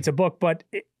hour and say it's a book. But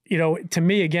to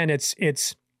me, again,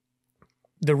 it's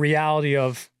the reality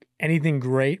of anything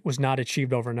great was not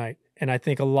achieved overnight. And I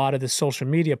think a lot of the social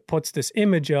media puts this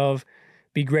image of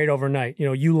be great overnight.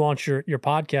 You launched your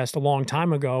podcast a long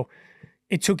time ago.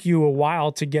 It took you a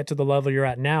while to get to the level you're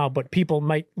at now, but people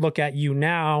might look at you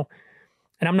now,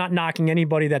 and I'm not knocking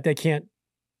anybody that they can't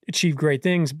achieve great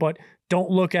things, but don't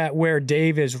look at where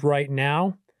Dave is right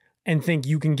now and think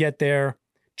you can get there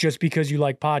just because you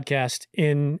like podcast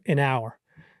in an hour.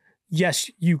 Yes,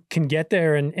 you can get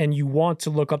there and you want to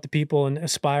look up to people and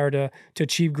aspire to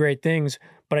achieve great things.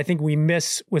 But I think we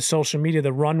miss with social media,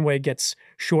 the runway gets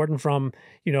shortened from,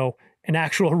 an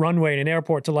actual runway in an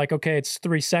airport to like, okay, it's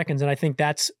 3 seconds. And I think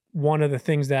that's one of the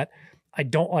things that I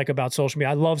don't like about social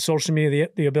media. I love social media,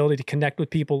 the ability to connect with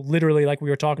people, literally like we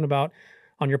were talking about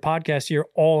on your podcast here,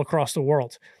 all across the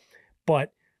world.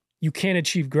 But you can't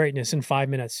achieve greatness in 5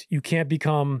 minutes. You can't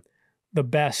become the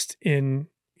best in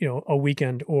a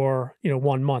weekend or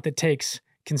 1 month. It takes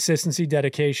consistency,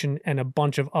 dedication, and a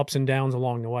bunch of ups and downs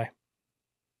along the way.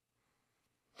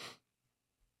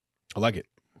 I like it.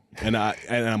 And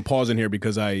I'm pausing here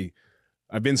because I've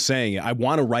been saying it. I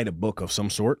want to write a book of some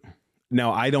sort.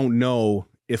 Now, I don't know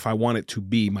if I want it to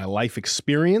be my life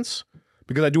experience,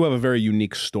 because I do have a very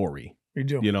unique story. You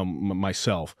do.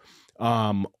 Myself.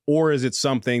 Or is it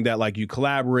something that like you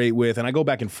collaborate with, and I go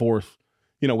back and forth,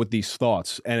 with these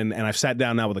thoughts, and I've sat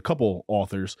down now with a couple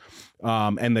authors,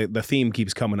 and the theme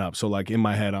keeps coming up. So like in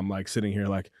my head, I'm like sitting here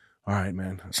like, all right,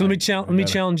 man. So let me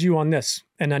challenge you on this.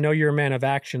 And I know you're a man of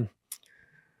action.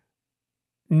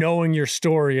 Knowing your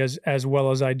story as well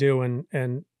as I do,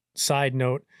 and side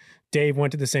note, Dave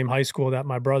went to the same high school that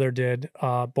my brother did.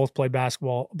 Both played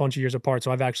basketball a bunch of years apart.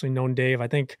 So I've actually known Dave, I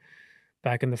think,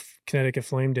 back in the Connecticut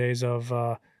Flame days of,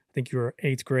 I think you were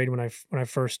 8th grade when I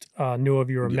first knew of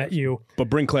you or met you. But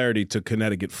bring clarity to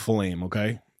Connecticut Flame,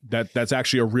 okay? That's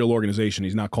actually a real organization.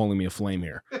 He's not calling me a flame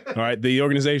here. All right. The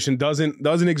organization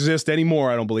doesn't exist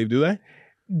anymore, I don't believe, do they?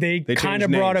 They kind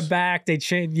of brought it back. They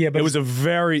changed. Yeah, but it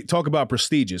was talk about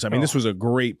prestigious. I mean, this was a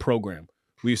great program.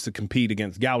 We used to compete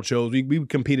against Gauchos. We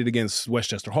competed against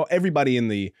Westchester Hall. Everybody in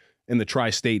the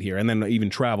tri-state here, and then even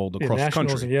traveled across the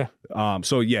country. Yeah.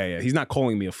 So he's not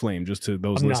calling me a flame, just to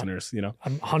those listeners. You know,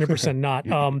 I'm 100% not.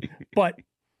 But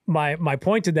my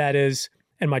point to that is,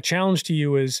 and my challenge to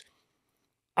you is,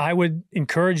 I would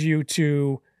encourage you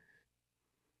to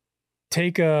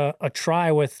take a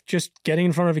try with just getting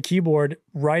in front of a keyboard,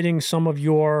 writing some of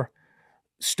your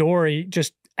story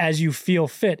just as you feel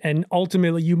fit. And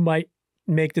ultimately, you might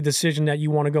make the decision that you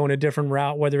want to go in a different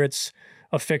route, whether it's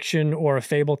a fiction or a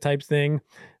fable type thing,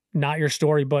 not your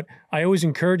story. But I always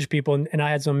encourage people, and I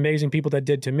had some amazing people that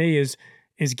did to me, is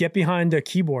get behind a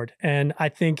keyboard. And I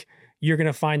think you're going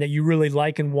to find that you really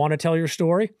like and want to tell your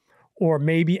story. Or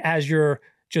maybe as you're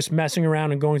just messing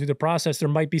around and going through the process, there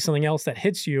might be something else that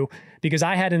hits you, because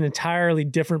I had an entirely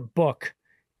different book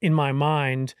in my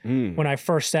mind when I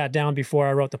first sat down before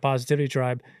I wrote The Positivity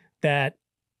Tribe that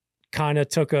kind of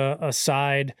took a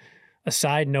side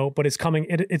note, but it's coming.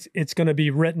 It's going to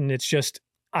be written. It's just,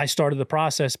 I started the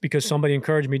process because somebody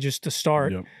encouraged me just to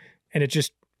start. Yep. And it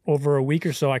just, over a week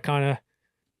or so, I kind of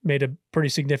made a pretty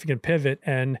significant pivot,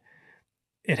 and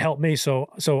it helped me. So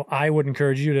I would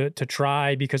encourage you to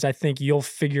try, because I think you'll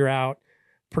figure out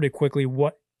pretty quickly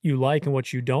what you like and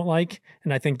what you don't like.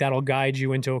 And I think that'll guide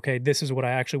you into, okay, this is what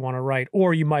I actually want to write.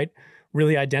 Or you might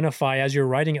really identify as you're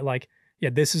writing it, like, yeah,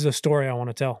 this is a story I want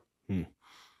to tell.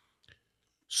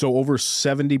 So over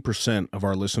 70% of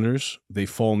our listeners, they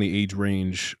fall in the age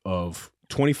range of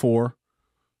 24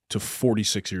 to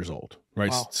 46 years old,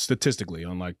 right? Wow. Statistically,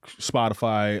 on like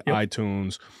Spotify,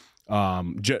 iTunes,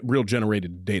 real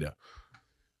generated data.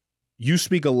 You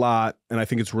speak a lot, and I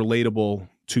think it's relatable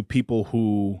to people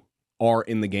who are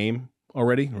in the game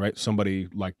already, right? Somebody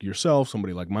like yourself,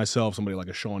 somebody like myself, somebody like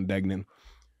a Sean Degnan,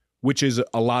 which is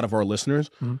a lot of our listeners.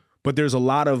 Mm-hmm. But there's a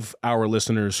lot of our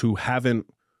listeners who haven't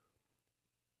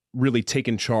really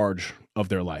taken charge of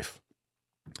their life.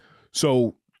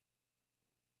 So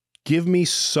give me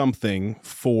something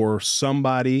for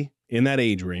somebody in that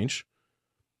age range,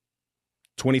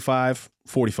 25,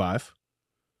 45,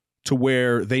 to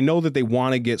where they know that they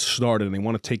want to get started and they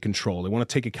want to take control. They want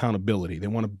to take accountability. They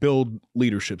want to build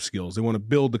leadership skills. They want to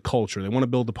build the culture. They want to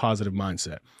build the positive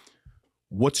mindset.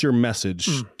 What's your message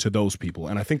to those people?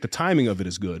 And I think the timing of it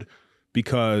is good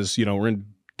because, you know, we're in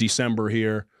December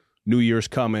here, New Year's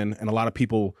coming, and a lot of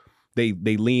people, they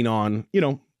lean on, you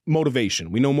know,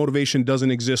 motivation. We know motivation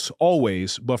doesn't exist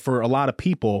always, but for a lot of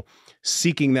people,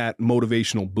 seeking that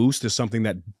motivational boost is something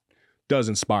that does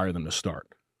inspire them to start.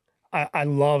 I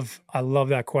love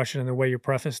that question and the way you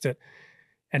prefaced it.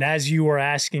 And as you were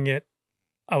asking it,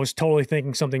 I was totally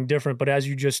thinking something different. But as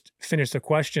you just finished the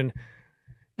question,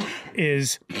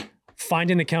 is find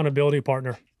an accountability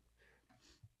partner.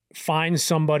 Find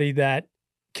somebody that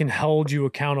can hold you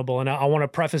accountable. And I want to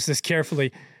preface this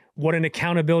carefully. What an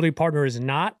accountability partner is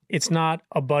not, it's not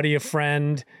a buddy, a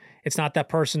friend. It's not that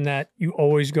person that you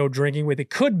always go drinking with. It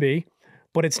could be,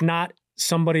 but it's not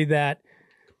somebody that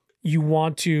you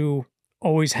want to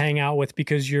always hang out with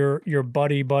because you're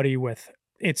buddy with.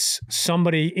 It's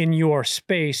somebody in your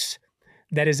space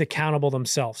that is accountable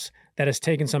themselves, that has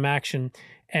taken some action.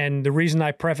 And the reason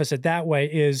I preface it that way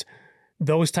is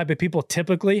those type of people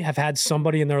typically have had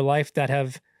somebody in their life that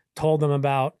have told them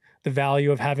about the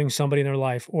value of having somebody in their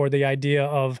life, or the idea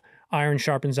of iron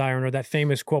sharpens iron, or that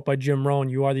famous quote by Jim Rohn,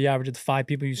 you are the average of the 5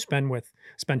 people you spend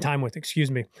time with,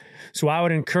 So I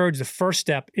would encourage, the first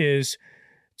step is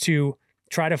to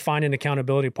try to find an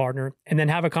accountability partner and then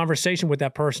have a conversation with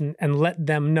that person and let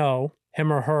them know,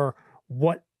 him or her,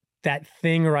 what that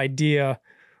thing or idea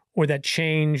or that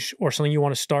change or something you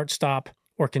want to start, stop,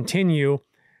 or continue,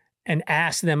 and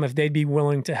ask them if they'd be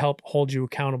willing to help hold you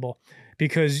accountable.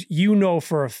 Because you know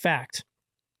for a fact,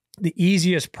 the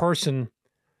easiest person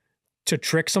to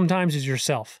trick sometimes is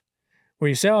yourself. Where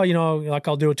you say, oh, you know, like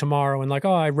I'll do it tomorrow. And like,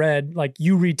 oh, I read, like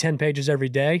you read 10 pages every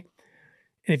day.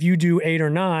 And if you do 8 or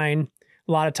 9,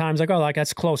 a lot of times like, oh, like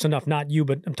that's close enough. Not you,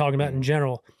 but I'm talking about in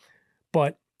general.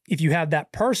 But if you have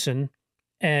that person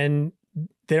and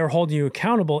they're holding you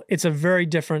accountable, it's a very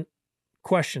different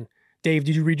question. Dave,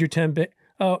 did you read your 10 bit?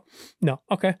 Oh, no.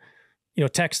 Okay. You know,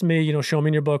 text me, you know, show me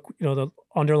in your book, you know, the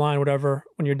underline, whatever,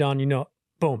 when you're done, you know,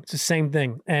 boom, it's the same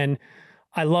thing. And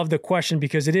I love the question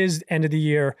because it is end of the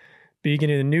year,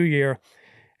 beginning of the new year.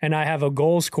 And I have a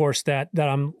goals course that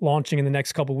I'm launching in the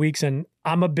next couple of weeks. And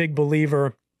I'm a big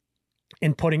believer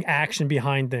in putting action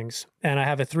behind things. And I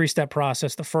have a 3-step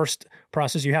process. The first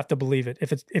process, you have to believe it.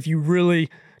 If you really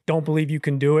don't believe you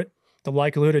can do it, the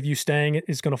likelihood of you staying it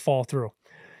is going to fall through.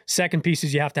 Second piece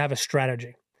is you have to have a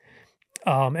strategy.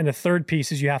 And the third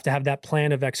piece is you have to have that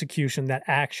plan of execution, that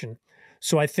action.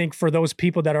 So I think for those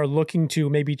people that are looking to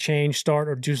maybe change, start,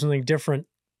 or do something different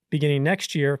beginning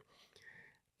next year,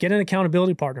 get an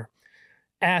accountability partner.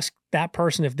 Ask that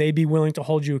person if they'd be willing to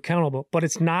hold you accountable. But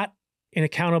it's not an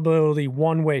accountability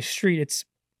one-way street.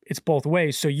 It's both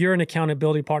ways. So you're an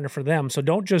accountability partner for them. So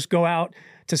don't just go out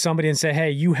to somebody and say,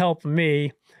 hey, you help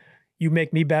me, you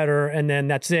make me better, and then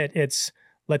that's it. It's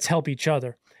let's help each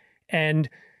other. And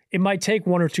it might take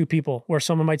 1 or 2 people where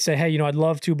someone might say, hey, I'd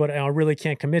love to, but I really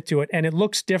can't commit to it. And it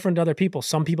looks different to other people.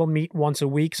 Some people meet once a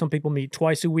week. Some people meet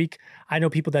twice a week. I know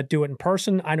people that do it in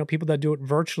person. I know people that do it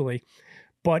virtually.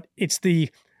 But it's the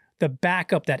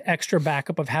backup, that extra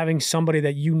backup of having somebody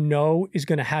that is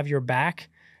going to have your back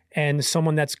and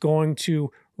someone that's going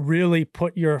to really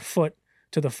put your foot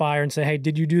to the fire and say, hey,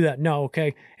 did you do that? No,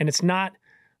 okay. And it's not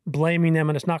blaming them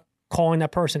and it's not calling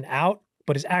that person out,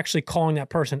 but it's actually calling that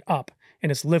person up.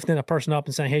 And it's lifting that person up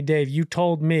and saying, hey, Dave, you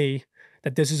told me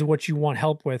that this is what you want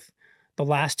help with. The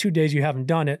last 2 days you haven't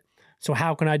done it. So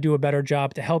how can I do a better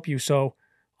job to help you so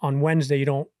on Wednesday you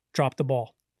don't drop the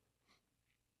ball?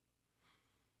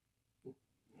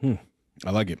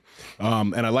 I like it.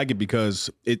 And I like it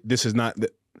because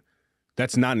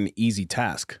that's not an easy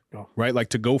task, right? Like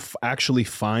to go actually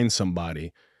find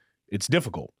somebody, it's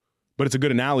difficult, but it's a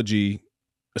good analogy.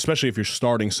 Especially if you're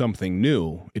starting something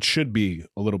new, it should be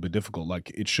a little bit difficult. Like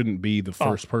it shouldn't be the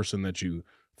first person that you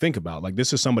think about. Like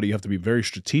this is somebody you have to be very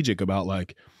strategic about.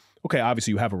 Like, okay,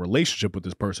 obviously you have a relationship with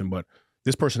this person, but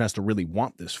this person has to really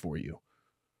want this for you,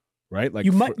 right? Like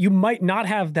you might not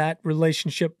have that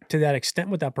relationship to that extent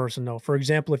with that person though. For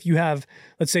example, if you have,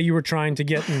 let's say you were trying to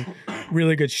get in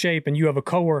really good shape and you have a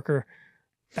coworker,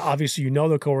 obviously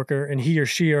the coworker and he or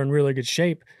she are in really good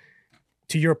shape.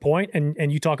 To your point, and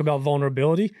you talk about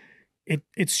vulnerability,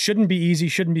 it shouldn't be easy,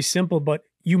 shouldn't be simple, but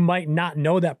you might not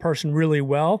know that person really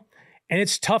well. And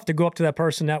it's tough to go up to that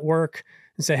person at work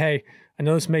and say, hey, I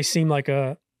know this may seem like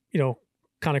a,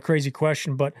 kind of crazy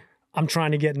question, but I'm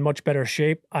trying to get in much better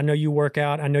shape. I know you work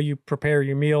out. I know you prepare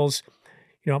your meals.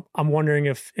 I'm wondering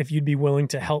if you'd be willing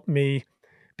to help me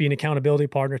be an accountability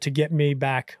partner to get me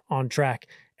back on track.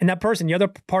 And that person, the other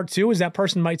part too, is that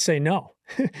person might say no.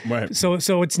 Right. So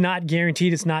it's not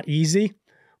guaranteed. It's not easy,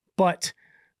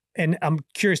 and I'm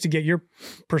curious to get your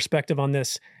perspective on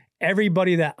this.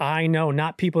 Everybody that I know,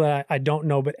 not people that I don't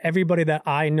know, but everybody that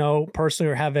I know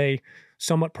personally or have a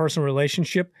somewhat personal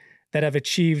relationship that have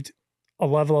achieved a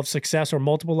level of success or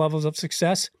multiple levels of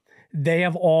success, they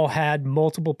have all had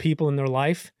multiple people in their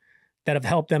life that have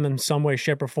helped them in some way,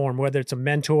 shape, or form, whether it's a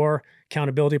mentor,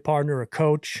 accountability partner, a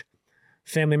coach,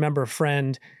 family member, a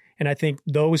friend. And I think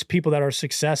those people that are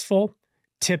successful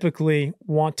typically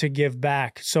want to give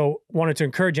back. So wanted to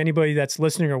encourage anybody that's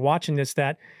listening or watching this,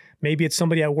 that maybe it's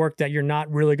somebody at work that you're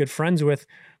not really good friends with,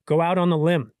 go out on a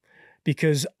limb,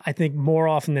 because I think more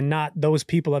often than not, those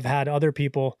people have had other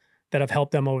people that have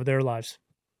helped them over their lives.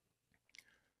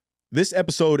 This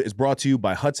episode is brought to you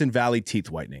by Hudson Valley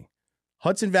Teeth Whitening.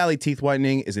 Hudson Valley Teeth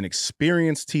Whitening is an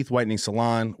experienced teeth whitening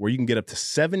salon where you can get up to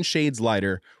 7 shades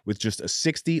lighter with just a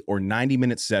 60 or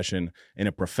 90-minute session in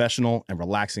a professional and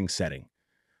relaxing setting.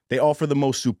 They offer the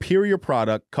most superior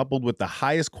product coupled with the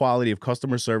highest quality of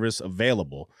customer service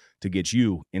available to get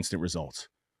you instant results.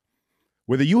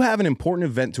 Whether you have an important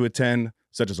event to attend,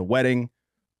 such as a wedding,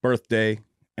 birthday,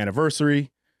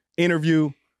 anniversary, interview,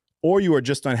 or you are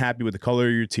just unhappy with the color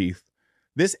of your teeth,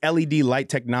 this LED light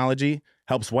technology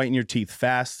helps whiten your teeth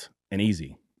fast and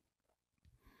easy.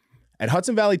 At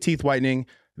Hudson Valley Teeth Whitening,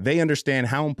 they understand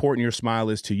how important your smile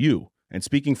is to you. And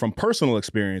speaking from personal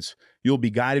experience, you'll be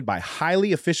guided by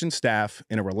highly efficient staff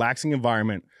in a relaxing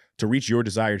environment to reach your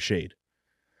desired shade.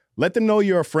 Let them know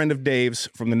you're a friend of Dave's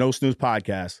from the No Snooze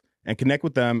podcast and connect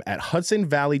with them at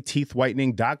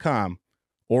HudsonValleyTeethWhitening.com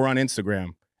or on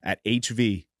Instagram at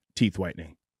HV Teeth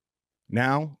Whitening.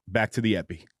 Now, back to the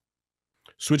epi.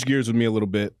 Switch gears with me a little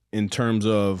bit in terms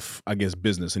of, I guess,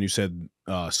 business. And you said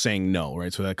saying no,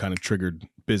 right? So that kind of triggered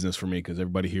business for me because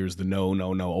everybody hears the no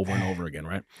over and over again,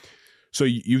 right? So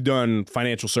you've done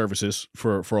financial services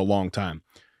for a long time.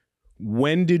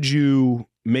 When did you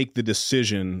make the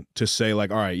decision to say like,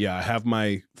 all right, yeah, I have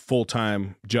my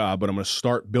full-time job, but I'm going to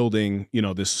start building,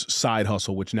 this side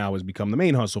hustle, which now has become the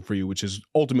main hustle for you, which is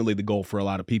ultimately the goal for a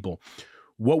lot of people.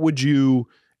 What would you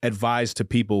advise to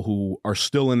people who are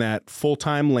still in that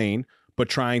full-time lane, but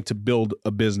trying to build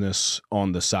a business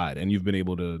on the side? And you've been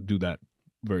able to do that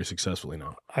very successfully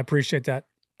now. I appreciate that.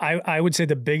 I would say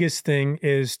the biggest thing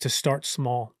is to start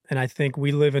small. And I think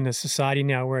we live in a society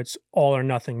now where it's all or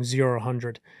nothing, 0 or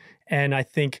 100. And I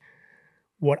think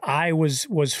what I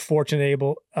was fortunate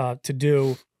able to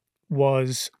do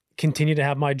was continue to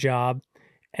have my job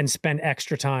and spend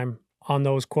extra time on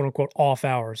those quote unquote off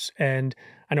hours. And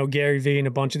I know Gary Vee and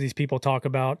a bunch of these people talk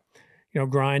about,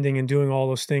 grinding and doing all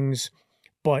those things,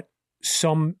 but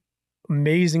some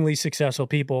amazingly successful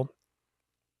people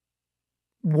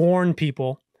warn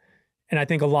people, and I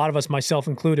think a lot of us, myself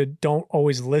included, don't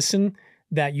always listen,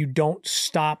 that you don't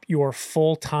stop your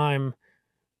full-time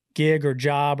gig or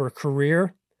job or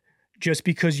career just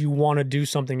because you want to do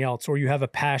something else or you have a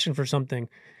passion for something.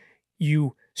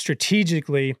 You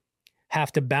strategically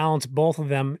have to balance both of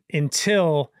them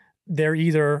until they're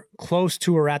either close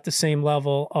to or at the same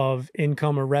level of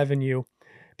income or revenue.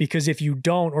 Because if you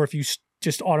don't, or if you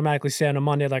just automatically say on a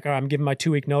Monday, like, all right, I'm giving my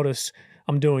 2-week notice,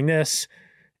 I'm doing this,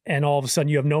 and all of a sudden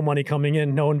you have no money coming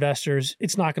in, no investors,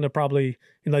 it's not going to probably,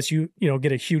 unless you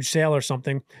get a huge sale or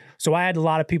something. So I had a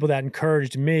lot of people that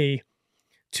encouraged me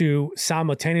to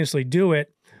simultaneously do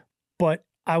it, but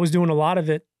I was doing a lot of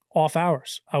it off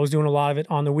hours. I was doing a lot of it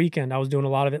on the weekend. I was doing a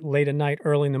lot of it late at night,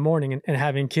 early in the morning, and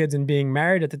having kids and being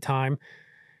married at the time,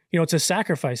 it's a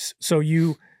sacrifice. So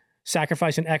you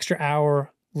sacrifice an extra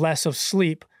hour less of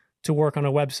sleep to work on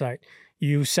a website.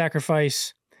 You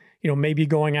sacrifice, maybe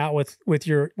going out with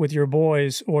your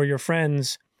boys or your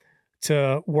friends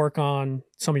to work on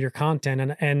some of your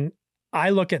content. And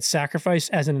I look at sacrifice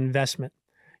as an investment.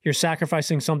 You're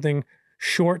sacrificing something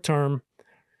short-term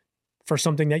for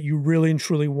something that you really and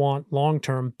truly want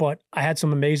long-term. But I had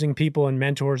some amazing people and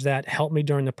mentors that helped me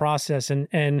during the process.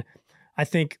 And I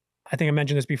think I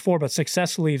mentioned this before, but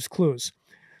success leaves clues.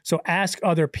 So ask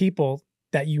other people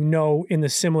that in the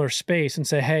similar space and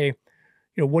say, hey,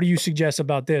 what do you suggest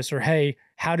about this? Or, hey,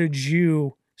 how did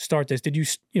you start this? Did you,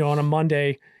 on a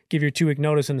Monday, give your 2-week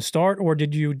notice and start, or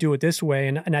did you do it this way?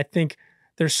 And I think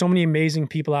there's so many amazing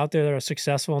people out there that are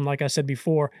successful. And like I said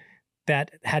before,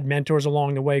 that had mentors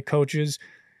along the way, coaches,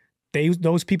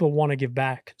 those people want to give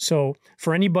back. So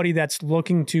for anybody that's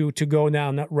looking to go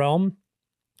down that realm,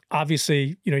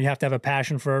 obviously, you have to have a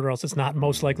passion for it or else it's not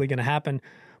most likely going to happen.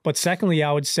 But secondly,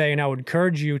 I would say, and I would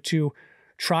encourage you to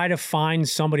try to find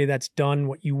somebody that's done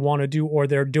what you want to do, or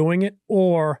they're doing it,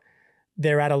 or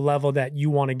they're at a level that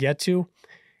you want to get to,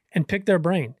 and pick their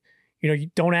brain. You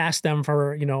don't ask them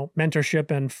for, mentorship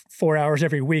and 4 hours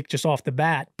every week just off the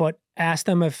bat, but ask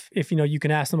them if you can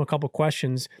ask them a couple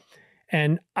questions.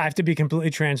 And I have to be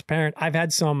completely transparent. I've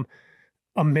had some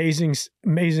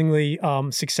amazingly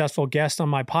successful guests on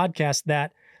my podcast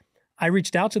that I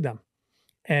reached out to them,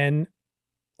 and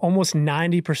almost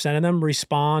 90% of them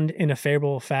respond in a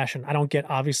favorable fashion. I don't get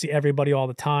obviously everybody all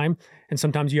the time, and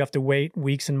sometimes you have to wait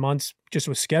weeks and months just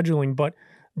with scheduling, but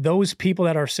those people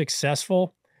that are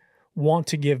successful want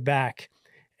to give back.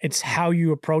 It's how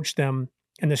you approach them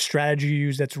and the strategy you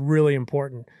use that's really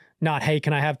important. Not, hey,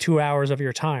 can I have 2 hours of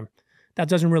your time? That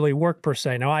doesn't really work per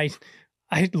se. Now, I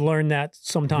learned that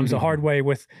sometimes the hard way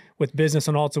with business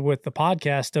and also with the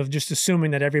podcast, of just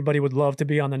assuming that everybody would love to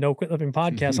be on the No Quit Living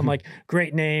podcast. I'm like,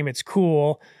 great name, it's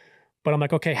cool. But I'm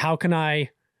like, okay, how can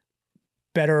I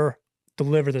better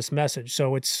deliver this message?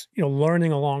 So it's,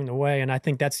 learning along the way. And I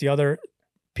think that's the other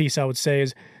piece I would say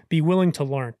is be willing to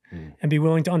learn and be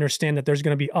willing to understand that there's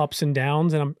going to be ups and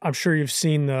downs. And I'm sure you've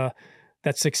seen that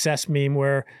success meme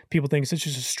where people think it's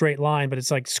just a straight line, but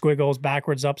it's like squiggles,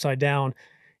 backwards, upside down.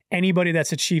 Anybody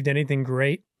that's achieved anything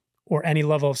great or any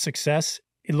level of success,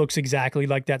 it looks exactly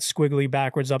like that squiggly,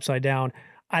 backwards, upside down.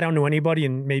 I don't know anybody,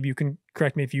 and maybe you can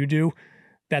correct me if you do,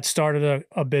 that started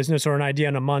a business or an idea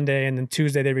on a Monday and then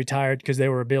Tuesday they retired because they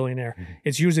were a billionaire. Mm-hmm.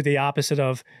 It's usually the opposite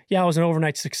of, I was an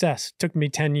overnight success. It took me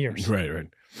 10 years. Right.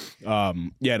 And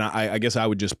I guess I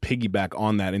would just piggyback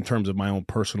on that in terms of my own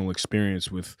personal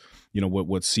experience with,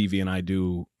 what CV and I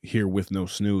do here with No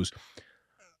Snooze.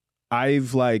 I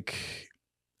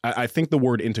think the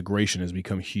word integration has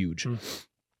become huge.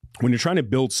 When you're trying to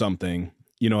build something,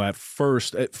 at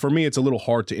first, for me, it's a little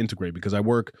hard to integrate because I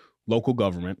work local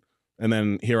government, and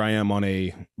then here I am on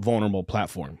a vulnerable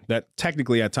platform that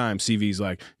technically at times CV's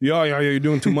like, you're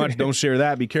doing too much, don't share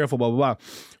that, be careful, blah, blah, blah,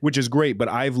 which is great, but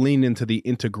I've leaned into the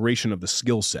integration of the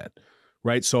skill set,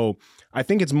 right? So I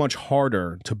think it's much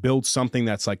harder to build something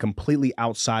that's like completely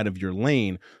outside of your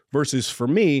lane versus for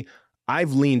me,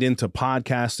 I've leaned into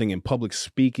podcasting and public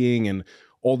speaking and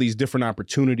all these different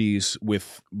opportunities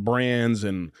with brands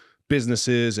and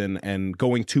businesses and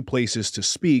going to places to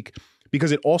speak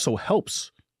because it also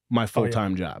helps my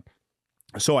full-time job.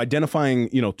 So identifying,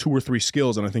 2 or 3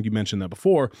 skills, and I think you mentioned that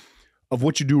before, of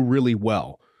what you do really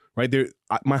well, right?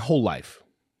 My whole life,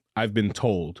 I've been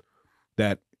told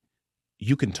that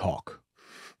you can talk,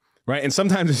 right? And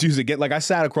sometimes it's used to get, like I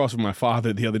sat across from my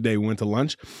father the other day, we went to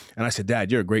lunch, and I said,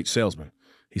 Dad, you're a great salesman.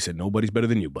 He said, nobody's better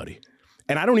than you, buddy.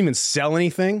 And I don't even sell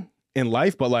anything in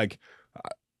life, but like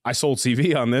I sold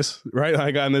CV on this, right?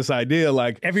 Like on this idea,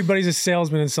 like everybody's a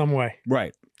salesman in some way.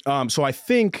 Right. So I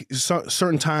think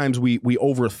certain times we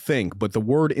overthink, but the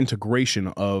word integration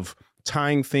of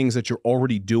tying things that you're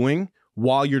already doing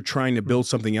while you're trying to build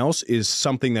something else is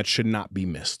something that should not be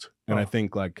missed. And I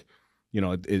think like,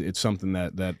 it's something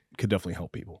that could definitely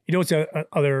help people. You know, what's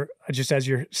other, just as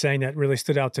you're saying that really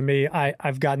stood out to me,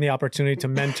 I've gotten the opportunity to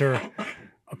mentor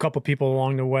a couple people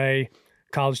along the way,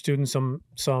 college students,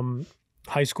 some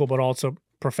high school, but also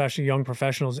young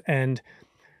professionals. And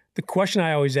the question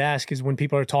I always ask is when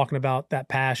people are talking about that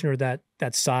passion or that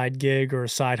side gig or a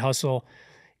side hustle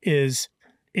is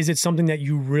it something that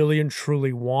you really and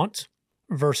truly want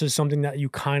versus something that you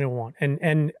kind of want?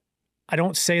 And I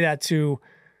don't say that to,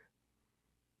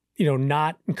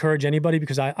 not encourage anybody,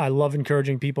 because I love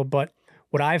encouraging people. But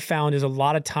what I've found is a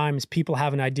lot of times people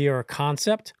have an idea or a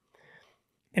concept,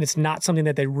 and it's not something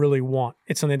that they really want.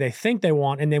 It's something they think they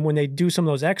want. And then when they do some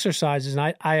of those exercises,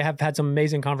 and I have had some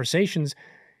amazing conversations,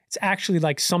 it's actually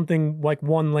like something like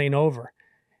one lane over.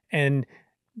 And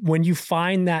when you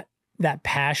find that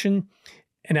passion,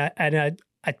 and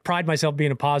I pride myself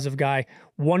being a positive guy,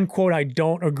 one quote I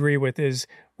don't agree with is,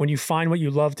 when you find what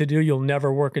you love to do, you'll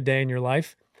never work a day in your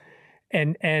life.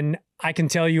 And I can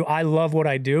tell you, I love what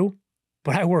I do,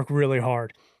 but I work really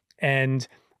hard. And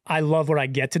I love what I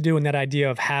get to do, and that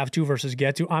idea of have to versus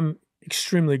get to. I'm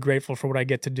extremely grateful for what I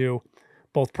get to do,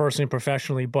 both personally and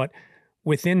professionally. But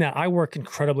within that, I work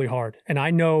incredibly hard. And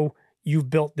I know you've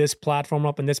built this platform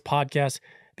up and this podcast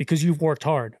because you've worked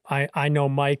hard. I know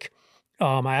Mike.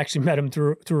 I actually met him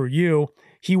through you.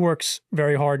 He works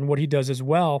very hard in what he does as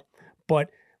well. But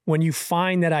when you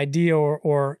find that idea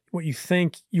or what you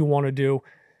think you want to do,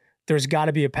 there's got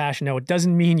to be a passion. Now, it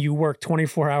doesn't mean you work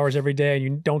 24 hours every day and you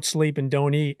don't sleep and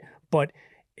don't eat. But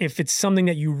if it's something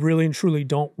that you really and truly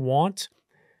don't want,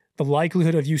 the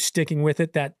likelihood of you sticking with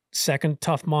it that second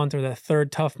tough month or that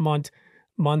third tough month,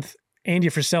 Andy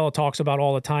Frisella talks about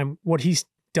all the time, what he's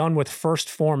done with First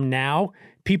Form now.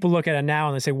 People look at it now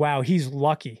and they say, wow, he's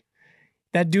lucky.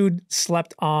 That dude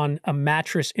slept on a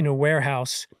mattress in a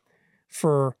warehouse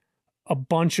for a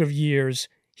bunch of years.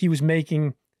 He was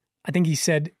making, I think he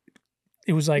said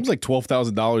it was like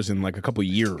 $12,000 in like a couple of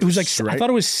years. It was like, right? I thought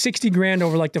it was 60 grand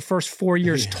over like the first 4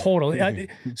 years total.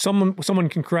 Someone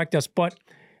can correct us, but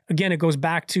again, it goes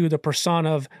back to the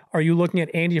persona of, are you looking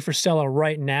at Andy Frisella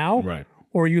right now? Right.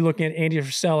 Or are you looking at Andy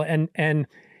Frisella and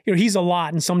he's a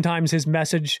lot, and sometimes his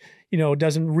message,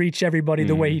 doesn't reach everybody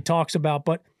the way he talks about,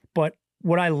 but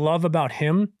what I love about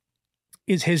him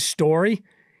is his story.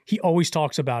 He always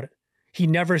talks about it. He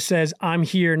never says, I'm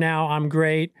here now, I'm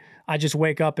great, I just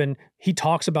wake up. And he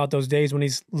talks about those days when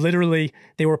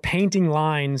they were painting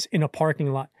lines in a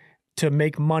parking lot to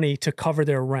make money to cover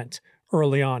their rent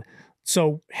early on.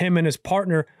 So him and his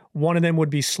partner, one of them would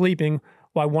be sleeping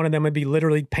while one of them would be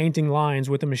literally painting lines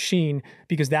with a machine,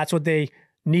 because that's what they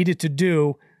needed to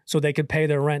do so they could pay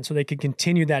their rent, so they could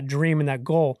continue that dream and that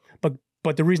goal.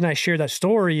 But the reason I share that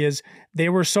story is they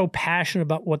were so passionate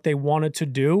about what they wanted to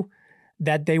do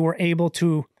that they were able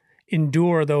to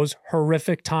endure those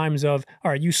horrific times of,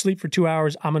 all right, you sleep for 2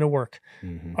 hours, I'm going to work.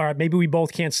 Mm-hmm. All right, maybe we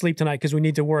both can't sleep tonight because we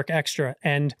need to work extra.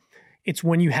 And it's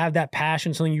when you have that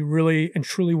passion, something you really and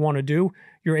truly want to do,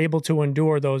 you're able to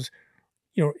endure those,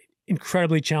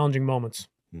 incredibly challenging moments.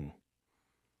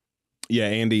 Yeah,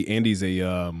 Andy's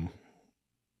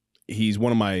he's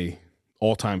one of my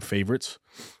all-time favorites,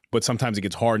 but sometimes it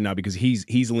gets hard now because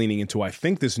he's leaning into, I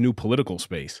think, this new political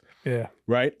space. Yeah.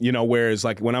 Right? Whereas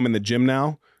like when I'm in the gym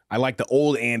now, I like the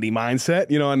old Andy mindset,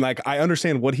 and like I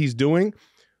understand what he's doing,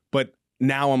 but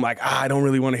now I'm like, I don't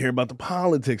really want to hear about the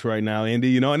politics right now,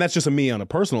 Andy, and that's just me on a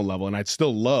personal level. And I'd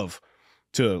still love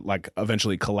to like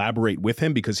eventually collaborate with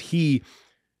him because he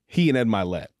and Ed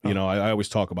Milet, I always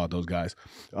talk about those guys,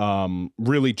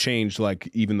 really changed like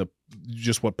even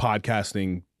just what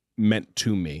podcasting meant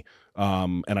to me.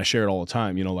 And I share it all the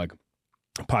time, like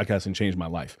podcasting changed my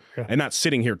life. Yeah. And not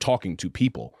sitting here talking to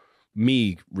people,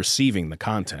 me receiving the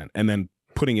content and then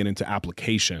putting it into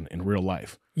application in real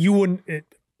life. I'm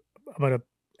going to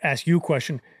ask you a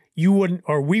question.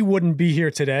 We wouldn't be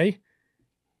here today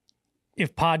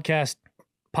if podcasts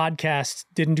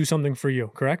didn't do something for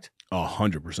you, correct?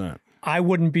 100%. I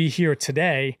wouldn't be here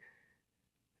today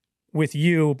with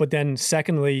you, but then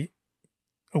secondly,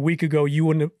 a week ago, you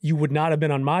would not have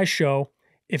been on my show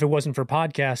if it wasn't for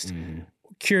podcasts. Mm-hmm.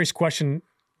 Curious question,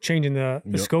 changing the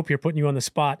scope here, putting you on the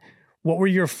spot. what were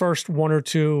your first 1 or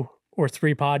 2 or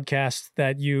 3 podcasts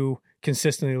that you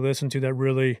consistently listened to that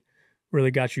really,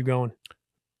 really got you going?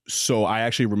 So I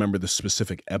actually remember the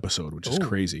specific episode, which is Ooh.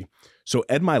 crazy. So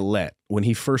Ed Milet, when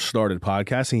he first started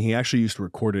podcasting, he actually used to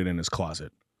record it in his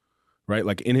closet, right?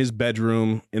 Like in his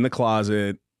bedroom, in the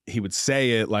closet. He would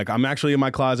say it like, I'm actually in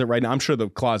my closet right now. I'm sure the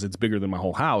closet's bigger than my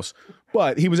whole house,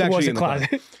 but he was actually in the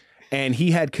closet. And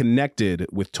he had connected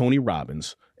with Tony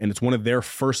Robbins, and it's one of their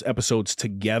first episodes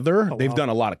together. Oh, They've wow. done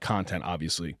a lot of content,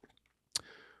 obviously.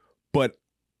 But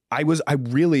I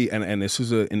really, and this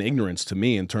is an ignorance to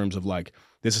me in terms of like,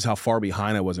 this is how far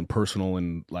behind I was in personal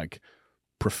and like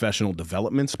professional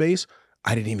development space.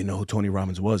 I didn't even know who Tony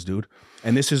Robbins was, dude.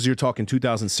 And this is, you're talking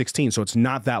 2016, so it's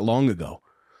not that long ago,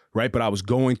 right? But I was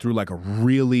going through like a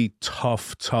really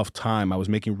tough time. I was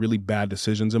making really bad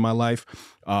decisions in my life.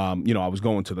 I was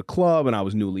going to the club and I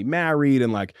was newly married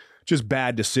and like just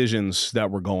bad decisions that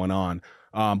were going on.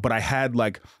 But I had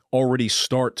like already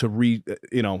start to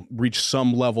reach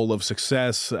some level of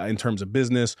success in terms of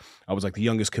business. I was like the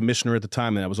youngest commissioner at the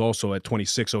time, and I was also at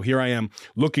 26. So here I am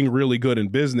looking really good in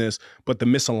business, but the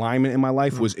misalignment in my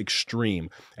life was extreme.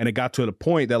 And it got to the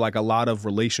point that like a lot of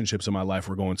relationships in my life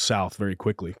were going south very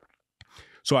quickly.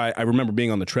 So I remember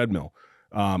being on the treadmill,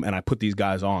 and I put these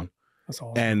guys on. That's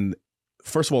awesome. And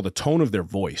first of all, the tone of their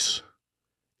voice,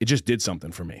 it just did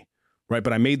something for me. Right.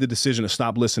 But I made the decision to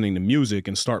stop listening to music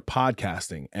and start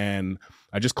podcasting. And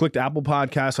I just clicked Apple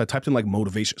Podcasts. I typed in like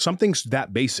motivation, something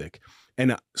that basic,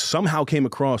 and somehow came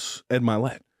across Ed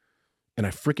Milet. And I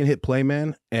freaking hit play,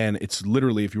 man. And it's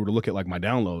literally, if you were to look at like my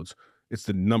downloads, it's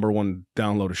the number one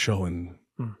downloaded show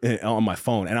on my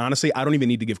phone. And honestly, I don't even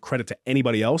need to give credit to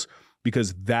anybody else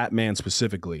because that man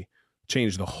specifically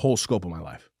changed the whole scope of my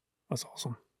life. That's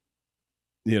awesome.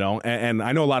 And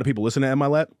I know a lot of people listen to Ed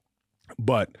Milet,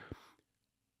 but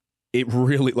it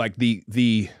really, like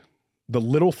the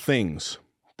little things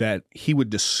that he would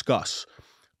discuss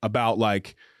about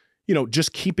like,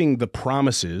 just keeping the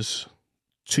promises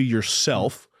to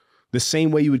yourself the same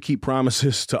way you would keep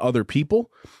promises to other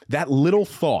people. That little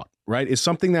thought, right, is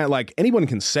something that like anyone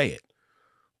can say it.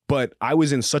 But I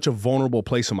was in such a vulnerable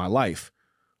place in my life.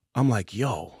 I'm like,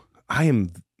 yo,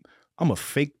 I'm a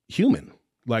fake human.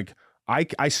 Like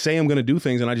I say I'm going to do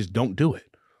things and I just don't do it.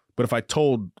 But if I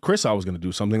told Chris I was going to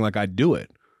do something, like I'd do it.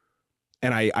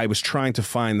 And I was trying to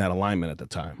find that alignment at the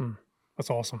time. That's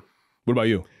awesome. What about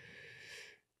you?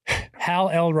 Hal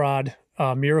Elrod,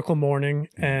 Miracle Morning.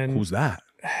 And who's that?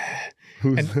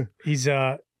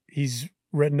 He's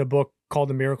written a book called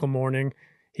The Miracle Morning.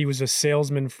 He was a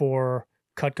salesman for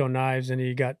Cutco Knives and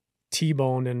he got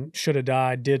T-boned and should have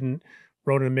died, didn't,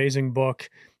 wrote an amazing book.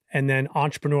 And then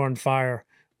Entrepreneur on Fire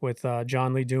with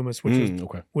John Lee Dumas,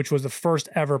 which was the first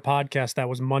ever podcast that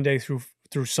was Monday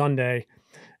through Sunday,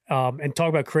 and talk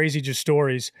about crazy just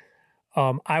stories.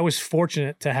 I was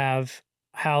fortunate to have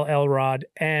Hal Elrod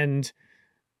and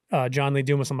John Lee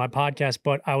Dumas on my podcast,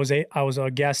 but I was a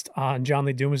guest on John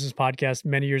Lee Dumas's podcast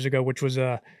many years ago, which was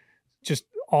a just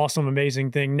awesome,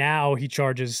 amazing thing. Now he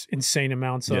charges insane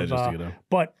amounts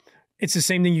but it's the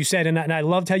same thing you said, and I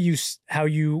loved how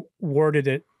you worded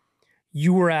it.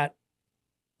 You were at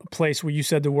a place where you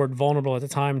said the word vulnerable at the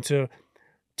time to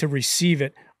receive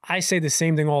it. I say the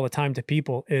same thing all the time to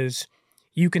people is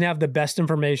you can have the best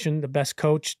information, the best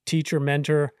coach, teacher,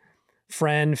 mentor,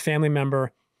 friend, family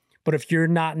member, but if you're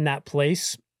not in that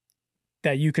place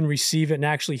that you can receive it and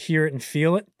actually hear it and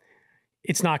feel it,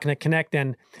 it's not going to connect.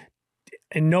 And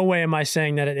in no way am I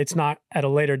saying that it's not at a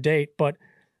later date, but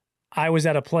I was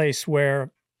at a place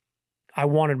where I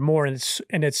wanted more.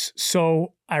 And it's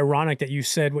so ironic that you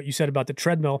said what you said about the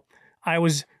treadmill. I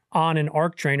was on an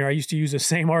arc trainer. I used to use the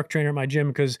same arc trainer at my gym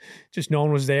because just no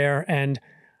one was there. And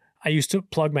I used to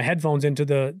plug my headphones into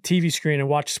the TV screen and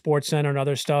watch SportsCenter and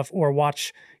other stuff, or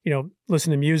watch,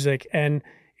 listen to music. And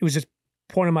it was just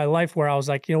a point in my life where I was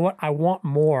like, you know what? I want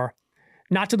more.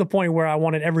 Not to the point where I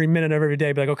wanted every minute of every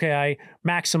day, but like, okay, I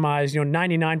maximize,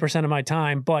 99% of my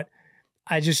time, but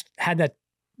I just had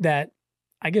that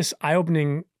I guess,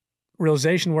 eye-opening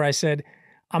realization where I said,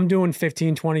 I'm doing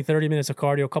 15, 20, 30 minutes of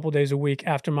cardio a couple of days a week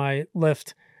after my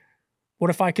lift.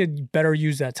 What if I could better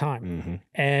use that time? Mm-hmm.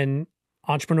 And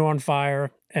Entrepreneur on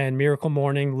Fire and Miracle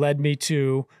Morning led me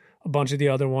to a bunch of the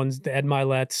other ones, the Ed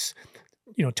Milets.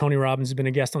 Tony Robbins has been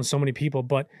a guest on so many people.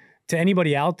 But to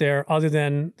anybody out there, other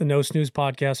than the No Snooze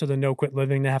podcast or the No Quit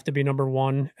Living, they have to be number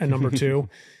 1 and number 2,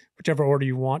 whichever order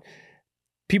you want.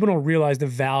 People don't realize the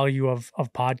value of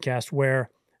podcasts where,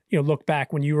 look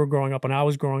back when you were growing up and I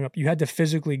was growing up, you had to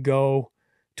physically go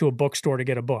to a bookstore to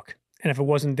get a book. And if it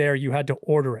wasn't there, you had to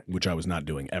order it. Which I was not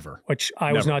doing ever. Which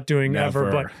I was not doing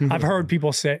ever, but I've heard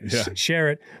people share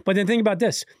it. But then think about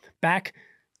this. Back,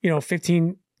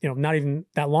 15, not even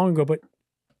that long ago, but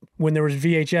when there was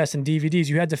VHS and DVDs,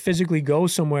 you had to physically go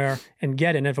somewhere and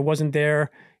get it. And if it wasn't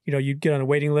there, you'd get on a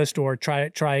waiting list or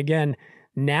try again.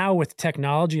 Now with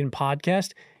technology and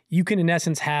podcast, you can in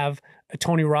essence have a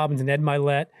Tony Robbins and Ed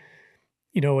Milet,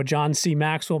 a John C.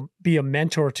 Maxwell be a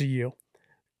mentor to you.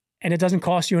 And it doesn't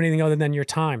cost you anything other than your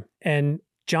time. And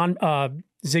Zig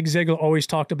Ziglar always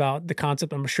talked about the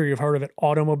concept, I'm sure you've heard of it,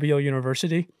 Automobile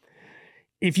University.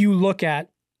 If you look at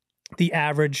the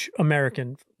average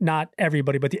American, not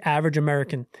everybody, but the average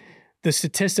American, the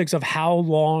statistics of how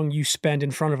long you spend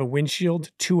in front of a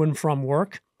windshield to and from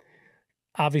work,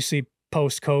 obviously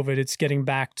post-COVID, it's getting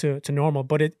back to normal,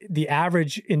 but the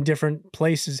average in different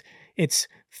places, it's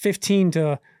 15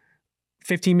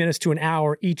 minutes to an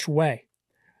hour each way.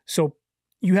 So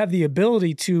you have the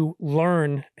ability to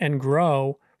learn and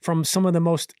grow from some of the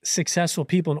most successful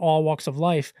people in all walks of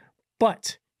life,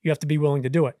 but you have to be willing to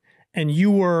do it. And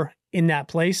you were in that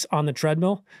place on the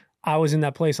treadmill. I was in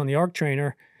that place on the ARC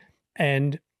trainer.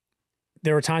 And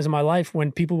there were times in my life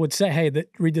when people would say, hey,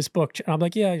 read this book. And I'm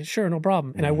like, yeah, sure, no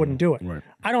problem. And I wouldn't do it. Right.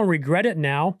 I don't regret it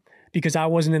now because I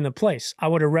wasn't in the place. I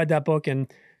would have read that book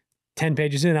and 10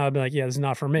 pages in, I would be like, yeah, this is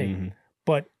not for me. Mm-hmm.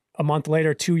 But a month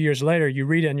later, 2 years later, you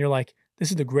read it and you're like,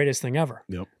 this is the greatest thing ever.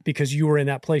 Yep. Because you were in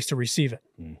that place to receive it.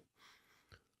 Mm.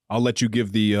 I'll let you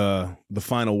give the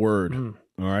final word. Mm.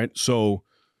 All right. So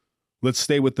let's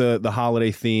stay with the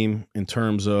holiday theme in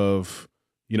terms of,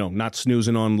 not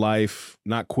snoozing on life,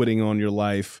 not quitting on your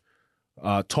life.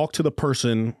 Talk to the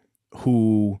person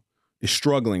who is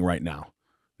struggling right now.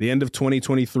 The end of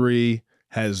 2023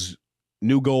 has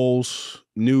new goals,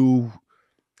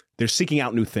 they're seeking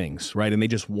out new things, right? And they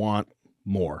just want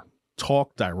more.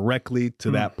 Talk directly to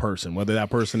that person, whether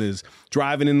that person is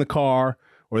driving in the car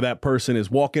or that person is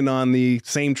walking on the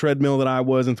same treadmill that I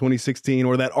was in 2016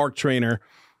 or that ARC trainer,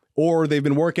 or they've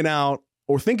been working out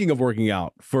or thinking of working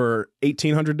out for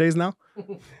 1,800 days now.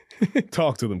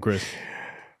 Talk to them, Chris.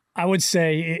 I would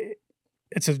say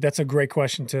that's a great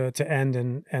question to end.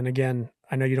 And again,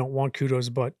 I know you don't want kudos,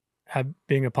 but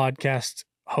being a podcast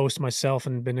host myself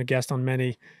and been a guest on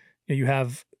many, you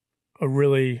have a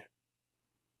really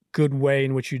good way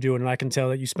in which you do it. And I can tell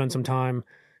that you spend some time,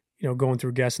 going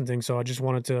through guests and things. So I just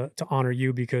wanted to honor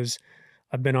you because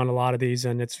I've been on a lot of these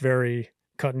and it's very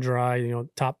cut and dry,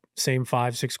 top same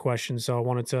 5-6 questions. So I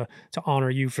wanted to honor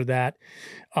you for that.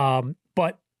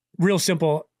 But real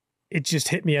simple, it just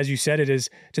hit me as you said it is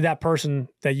to that person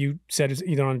that you said is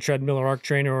either on a treadmill or ARC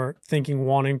trainer or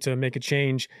wanting to make a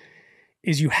change,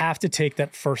 is you have to take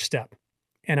that first step.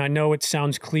 And I know it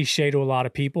sounds cliche to a lot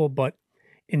of people, but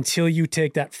until you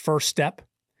take that first step,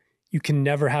 you can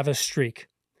never have a streak.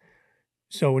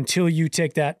 So until you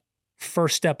take that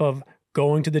first step of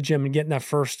going to the gym and getting that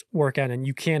first workout, and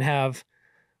you can't have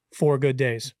 4 good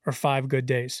days or 5 good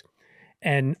days.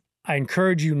 And I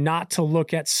encourage you not to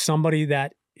look at somebody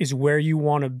that is where you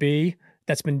want to be,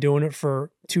 that's been doing it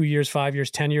for 2 years, 5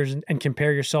 years, 10 years, and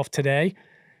compare yourself today.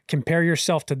 Compare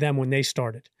yourself to them when they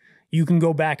started. You can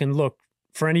go back and look.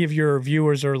 For any of your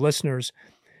viewers or listeners,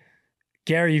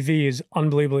 Gary Vee is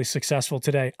unbelievably successful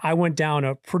today. I went down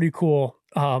a pretty cool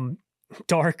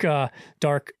dark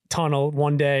tunnel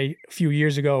one day a few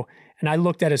years ago, and I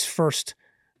looked at his first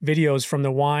videos from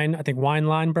the Wine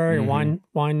Library or Wine,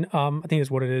 I think is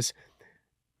what it is.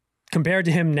 Compared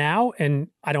to him now, and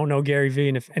I don't know Gary Vee,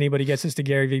 and if anybody gets this to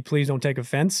Gary Vee, please don't take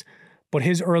offense, but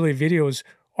his early videos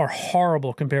are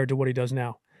horrible compared to what he does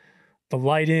now. The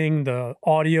lighting, the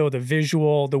audio, the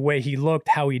visual, the way he looked,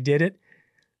 how he did it.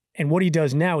 And what he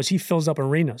does now is he fills up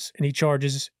arenas and he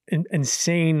charges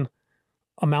insane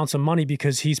amounts of money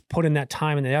because he's put in that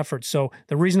time and the effort. So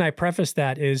the reason I preface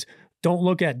that is don't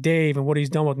look at Dave and what he's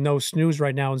done with No Snooze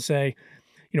right now and say,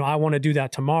 I want to do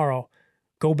that tomorrow.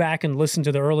 Go back and listen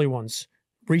to the early ones.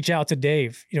 Reach out to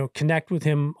Dave, connect with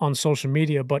him on social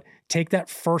media, but take that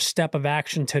first step of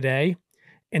action today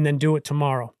and then do it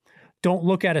tomorrow. Don't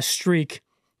look at a streak,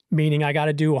 meaning I got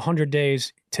to do 100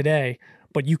 days today,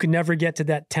 but you can never get to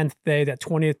that 10th day, that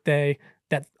 20th day,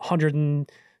 that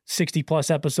 160 plus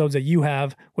episodes that you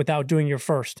have without doing your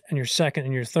first and your second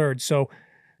and your third. So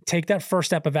take that first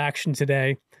step of action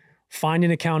today. Find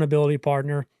an accountability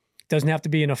partner. It doesn't have to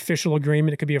be an official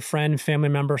agreement. It could be a friend, family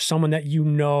member, someone that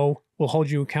will hold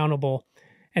you accountable,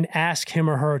 and ask him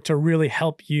or her to really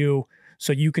help you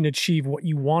so you can achieve what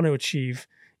you want to achieve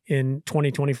in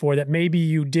 2024 that maybe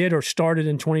you did or started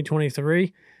in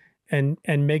 2023, and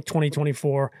make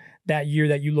 2024 that year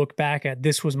that you look back at,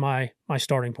 this was my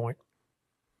starting point.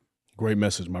 Great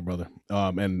message, my brother.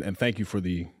 And thank you for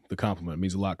the compliment. It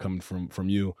means a lot coming from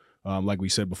you. Like we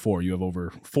said before, you have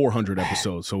over 400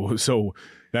 episodes. So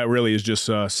that really is just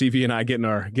CV and I getting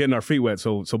our feet wet.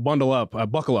 So bundle up,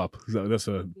 buckle up. So that's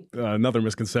another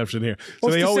misconception here. So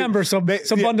well, it's December, so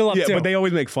bundle up too. But they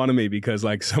always make fun of me because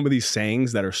like some of these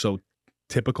sayings that are so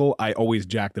typical, I always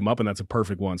jack them up, and that's a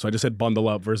perfect one. So I just said bundle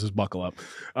up versus buckle up.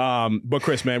 But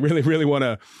Chris, man, really want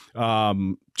to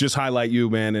just highlight you,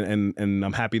 man, and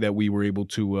I'm happy that we were able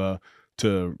to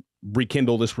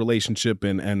rekindle this relationship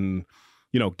and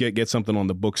you know get something on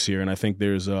the books here. And I think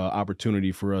there's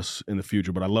opportunity for us in the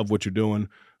future. But I love what you're doing.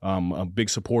 A big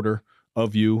supporter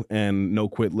of you and No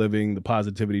Quit Living, the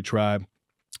Positivity Tribe.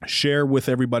 Share with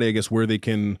everybody, I guess, where they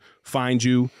can find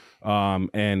you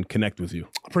and connect with you.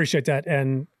 Appreciate that.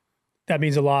 And that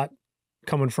means a lot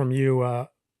coming from you. I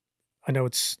know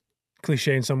it's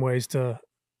cliche in some ways to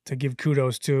give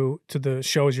kudos to the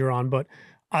shows you're on, but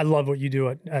I love what you do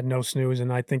at No Snooze.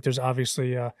 And I think there's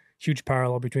obviously a huge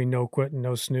parallel between No Quit and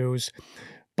No Snooze.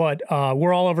 But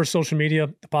we're all over social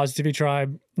media, the Positivity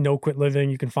Tribe, No Quit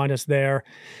Living. You can find us there.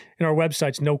 And our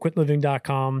website's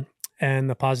noquitliving.com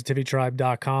and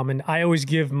thepositivitytribe.com. And I always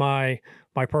give my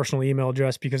personal email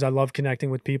address because I love connecting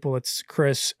with people. It's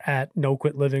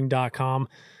chris@noquitliving.com.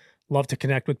 Love to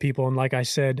connect with people. And like I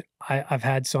said, I've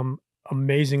had some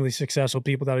amazingly successful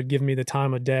people that would give me the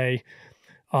time of day.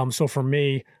 So for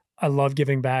me, I love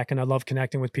giving back and I love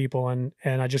connecting with people. And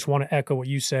I just want to echo what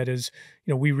you said is,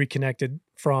 you know, we reconnected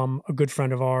from a good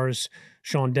friend of ours,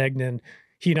 Sean Degnan.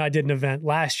 He and I did an event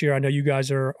last year. I know you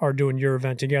guys are doing your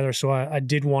event together. So I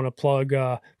did want to plug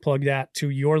that to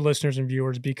your listeners and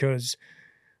viewers because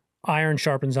iron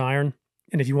sharpens iron.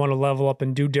 And if you want to level up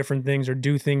and do different things or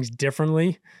do things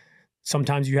differently,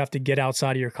 sometimes you have to get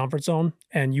outside of your comfort zone.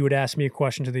 And you would ask me a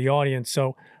question to the audience.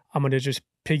 So I'm going to just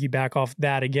piggyback off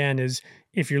that again is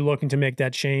if you're looking to make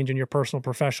that change in your personal,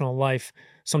 professional life,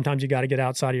 sometimes you got to get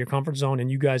outside of your comfort zone.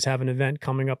 And you guys have an event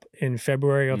coming up in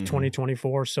February of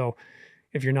 2024. So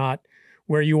if you're not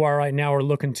where you are right now or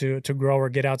looking to grow or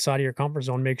get outside of your comfort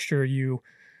zone, make sure you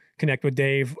connect with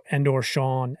Dave and or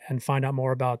Sean and find out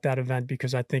more about that event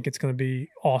because I think it's going to be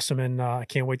awesome. And I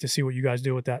can't wait to see what you guys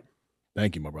do with that.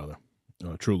 Thank you, my brother.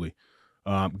 Truly.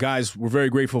 Guys, we're very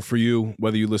grateful for you,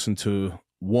 whether you listen to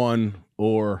one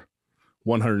or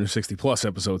 160 plus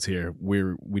episodes here.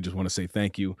 We just want to say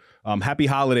thank you. Happy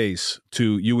holidays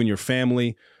to you and your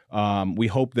family. We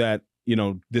hope that you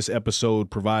know this episode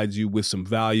provides you with some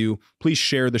value. Please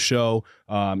share the show.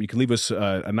 You can leave us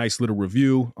a nice little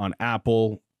review on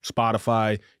Apple,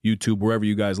 Spotify, YouTube, wherever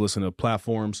you guys listen to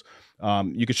platforms.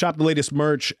 You can shop the latest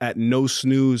merch at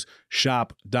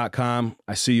nosnoozeshop.com.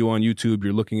 I see you on YouTube.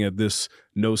 You're looking at this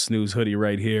No Snooze hoodie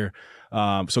right here.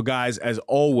 So guys, as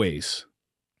always,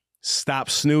 stop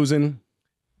snoozing.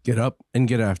 Get up and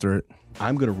get after it.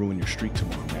 I'm going to ruin your streak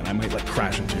tomorrow, man. I might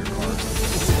crash into your car.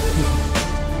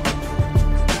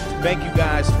 Thank you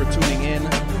guys for tuning in.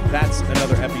 That's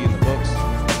another epi in the books.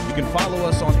 You can follow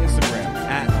us on Instagram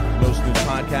at No Snooze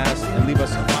Podcast and leave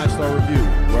us a 5-star review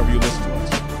wherever you listen to us.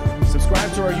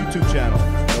 Subscribe to our YouTube channel,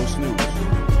 No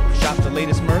Snooze. Shop the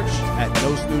latest merch at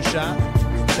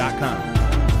nosnoozeshop.com.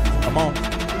 Come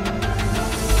on.